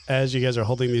as you guys are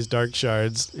holding these dark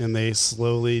shards and they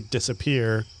slowly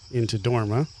disappear into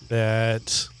Dorma,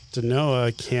 that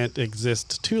Danoa can't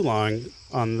exist too long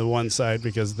on the one side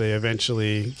because they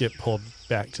eventually get pulled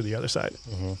back to the other side.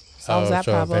 Solves that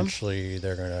so problem. eventually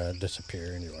they're going to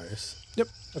disappear anyways. Yep.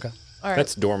 Okay. All right.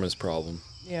 That's Dorma's problem.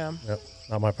 Yeah. Yep.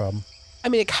 Not my problem. I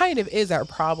mean, it kind of is our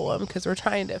problem because we're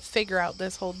trying to figure out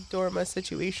this whole Dorma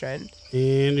situation.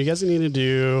 And you guys need to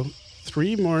do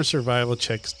 3 more survival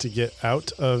checks to get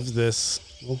out of this.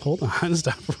 Well, hold on,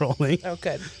 stop rolling. Oh,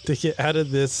 good. To get out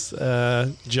of this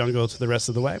jungle to the rest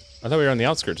of the way. I thought we were on the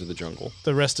outskirts of the jungle.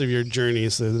 The rest of your journey,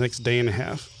 so the next day and a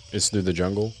half. It's through the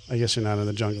jungle. I guess you're not in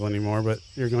the jungle anymore, but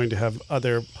you're going to have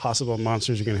other possible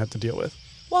monsters you're going to have to deal with.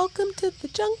 Welcome to the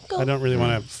jungle. I don't really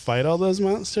want to fight all those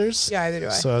monsters. Yeah, either do I.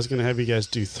 So I was going to have you guys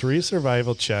do 3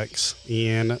 survival checks,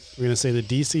 and we're going to say the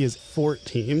DC is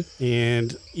 14,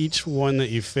 and each one that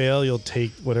you fail, you'll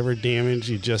take whatever damage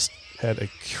you just had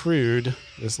accrued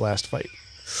this last fight.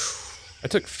 I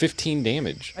took 15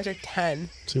 damage. I took 10.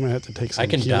 So you might have to take some I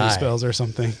can healing die. spells or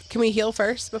something. Can we heal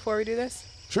first before we do this?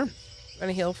 Sure. Want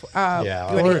to heal? Yeah,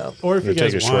 You want to heal? Or if you You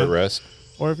take guys a short want, rest.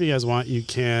 or if you guys want, you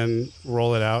can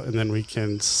roll it out, and then we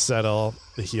can settle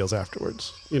the heals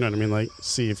afterwards. You know what I mean? Like,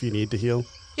 see if you need to heal.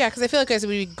 Yeah, because I feel like as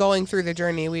we'd be going through the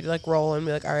journey, we'd like roll and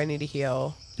be like, all right, I need to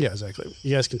heal. Yeah, exactly.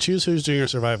 You guys can choose who's doing your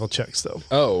survival checks, though.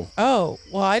 Oh, Oh,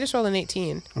 well, I just rolled an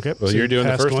 18. Okay. well, so you're you doing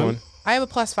the passed first one. I have a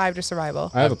 +5 to survival.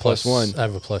 I have a +1, I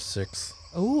have a +6.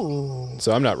 Ooh.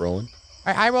 so I'm not rolling.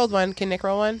 All right, I rolled 1. Can Nick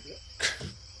roll 1?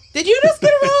 Did you just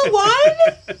get a roll 1?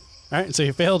 All right, so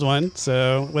you failed one.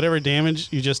 So whatever damage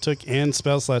you just took and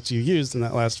spell slots you used in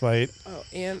that last fight, Oh,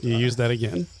 and you use that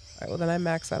again. All right, well then I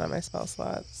max out on my spell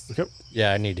slots. Okay.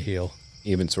 Yeah, I need to heal.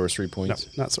 Even sorcery No,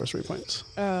 points. not sorcery points.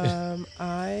 I'm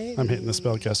I'm hitting the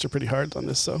spellcaster pretty hard on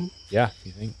this, so Yeah,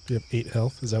 you think? you have 8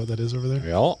 health. Is that what that is over there?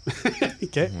 Well,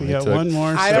 Okay, we I got took one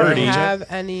more. I don't 30. have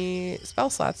any spell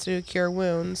slots to cure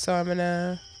wounds, so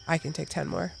I can take 10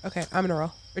 more. Okay, I'm gonna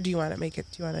roll. Or do you want to make it?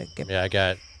 Do you want to get? Yeah, I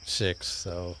got 6,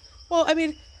 so Well, I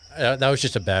mean, that was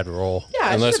just a bad roll.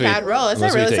 yeah, it's just a bad roll. It's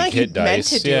not unless we really. It's take not like you hit meant dice.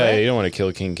 to do Yeah, it. you don't want to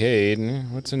kill Kincaid.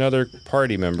 What's another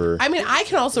party member? I mean, I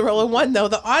can also roll a 1 though.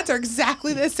 The odds are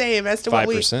exactly the same as to what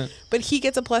we. 5%. But he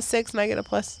gets a +6 and I get a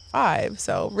 +5.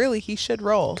 So really, he should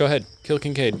roll. Go ahead, kill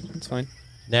Kincaid. It's fine.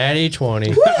 Natty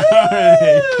 20. Ooh.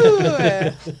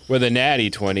 With a natty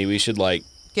 20, we should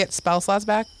Get spell slots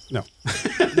back. No.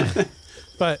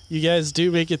 But you guys do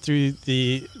make it through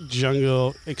the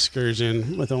jungle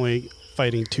excursion with only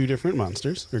fighting 2 different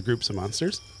monsters, or groups of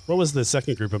monsters. What was the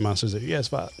second group of monsters that you guys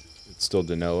fought? It's still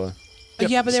Danoa. Yep,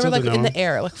 Yeah, but they were still like in Danoa. the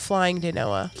air, like flying to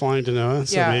Noah. Flying to Noah,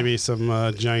 so Yeah. maybe some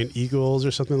giant eagles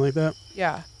or something like that.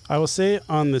 Yeah. I will say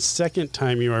on the second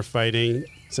time you are fighting,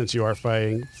 since you are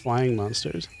fighting flying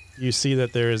monsters, you see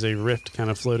that there is a rift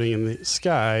kind of floating in the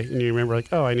sky, and you remember like,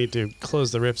 oh, I need to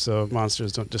close the rift so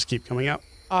monsters don't just keep coming out.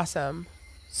 Awesome.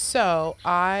 So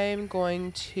I'm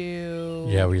going to.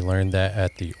 Yeah, we learned that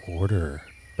at the order.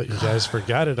 But you guys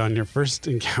forgot it on your first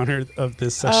encounter of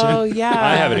this session. Oh yeah.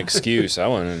 I have an excuse. I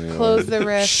want to Close the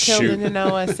rift, kill Shoot. the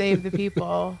Noah, save the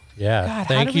people. Yeah, God, how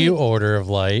thank do you, we- Order of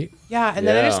Light. Yeah, and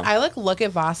then Yeah. I like look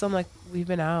at Voss. I'm like, we've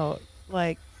been out.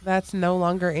 Like that's no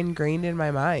longer ingrained in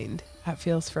my mind. That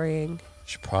feels freeing.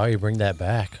 Should probably bring that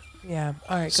back. Yeah.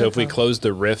 All right. So good if we call. close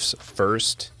the rifts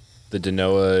first, the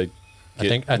Danoa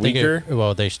get I think weaker?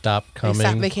 well, they stopped They coming,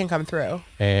 stop- they can't come through.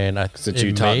 and Since it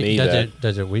you taught me does that.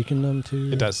 does it weaken them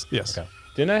too? It does, yes. Okay.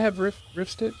 Didn't I have rift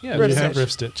stitch? Yeah. Rift You have stitch.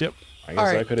 rift stitch, yep. I guess All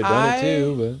I right, could have done it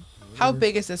too, but How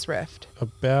big is this rift?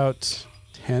 About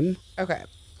 10. Okay.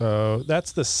 So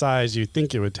that's the size you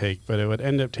think it would take, but it would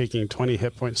end up taking 20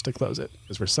 hit points to close it.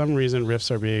 Because for some reason,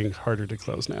 rifts are being harder to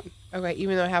close now. Okay.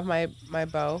 Even though I have my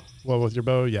bow. Well, with your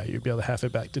bow, yeah, you'd be able to half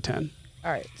it back to 10.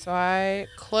 All right. So I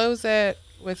close it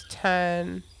with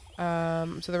 10.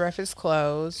 So the rift is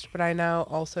closed, but I now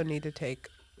also need to take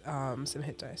some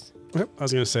hit dice. Yep, I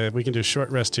was going to say, we can do a short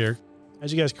rest here.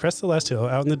 As you guys crest the last hill,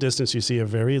 out in the distance, you see a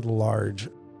very large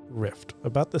rift,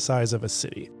 about the size of a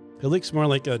city. It looks more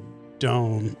like a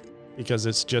dome because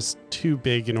it's just too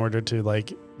big in order to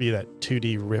like be that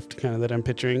 2D rift kind of that I'm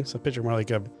picturing. So picture more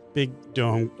like a big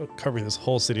dome covering this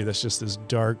whole city that's just this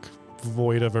dark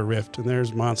void of a rift. And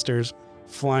there's monsters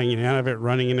flying in and out of it,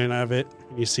 running in and out of it.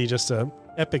 And you see just a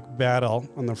epic battle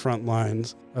on the front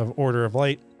lines of Order of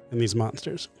Light and these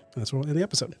monsters. That's what we'll end the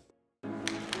episode.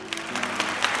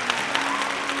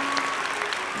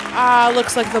 Ah,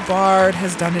 looks like the bard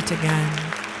has done it again.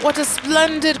 What a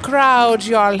splendid crowd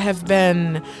y'all have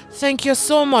been. Thank you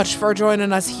so much for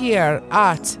joining us here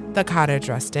at the Cottage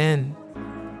Rest Inn.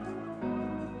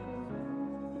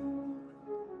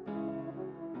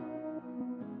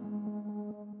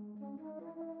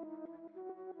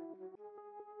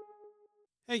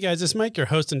 Hey guys, it's Mike, your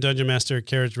host and Dungeon Master of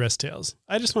Carriage Rest Tales.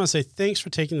 I just want to say thanks for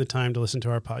taking the time to listen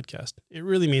to our podcast. It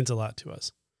really means a lot to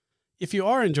us. If you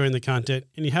are enjoying the content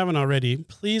and you haven't already,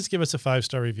 please give us a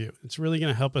 5-star review. It's really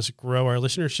going to help us grow our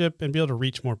listenership and be able to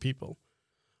reach more people.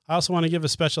 I also want to give a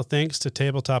special thanks to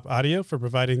Tabletop Audio for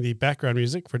providing the background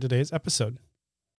music for today's episode.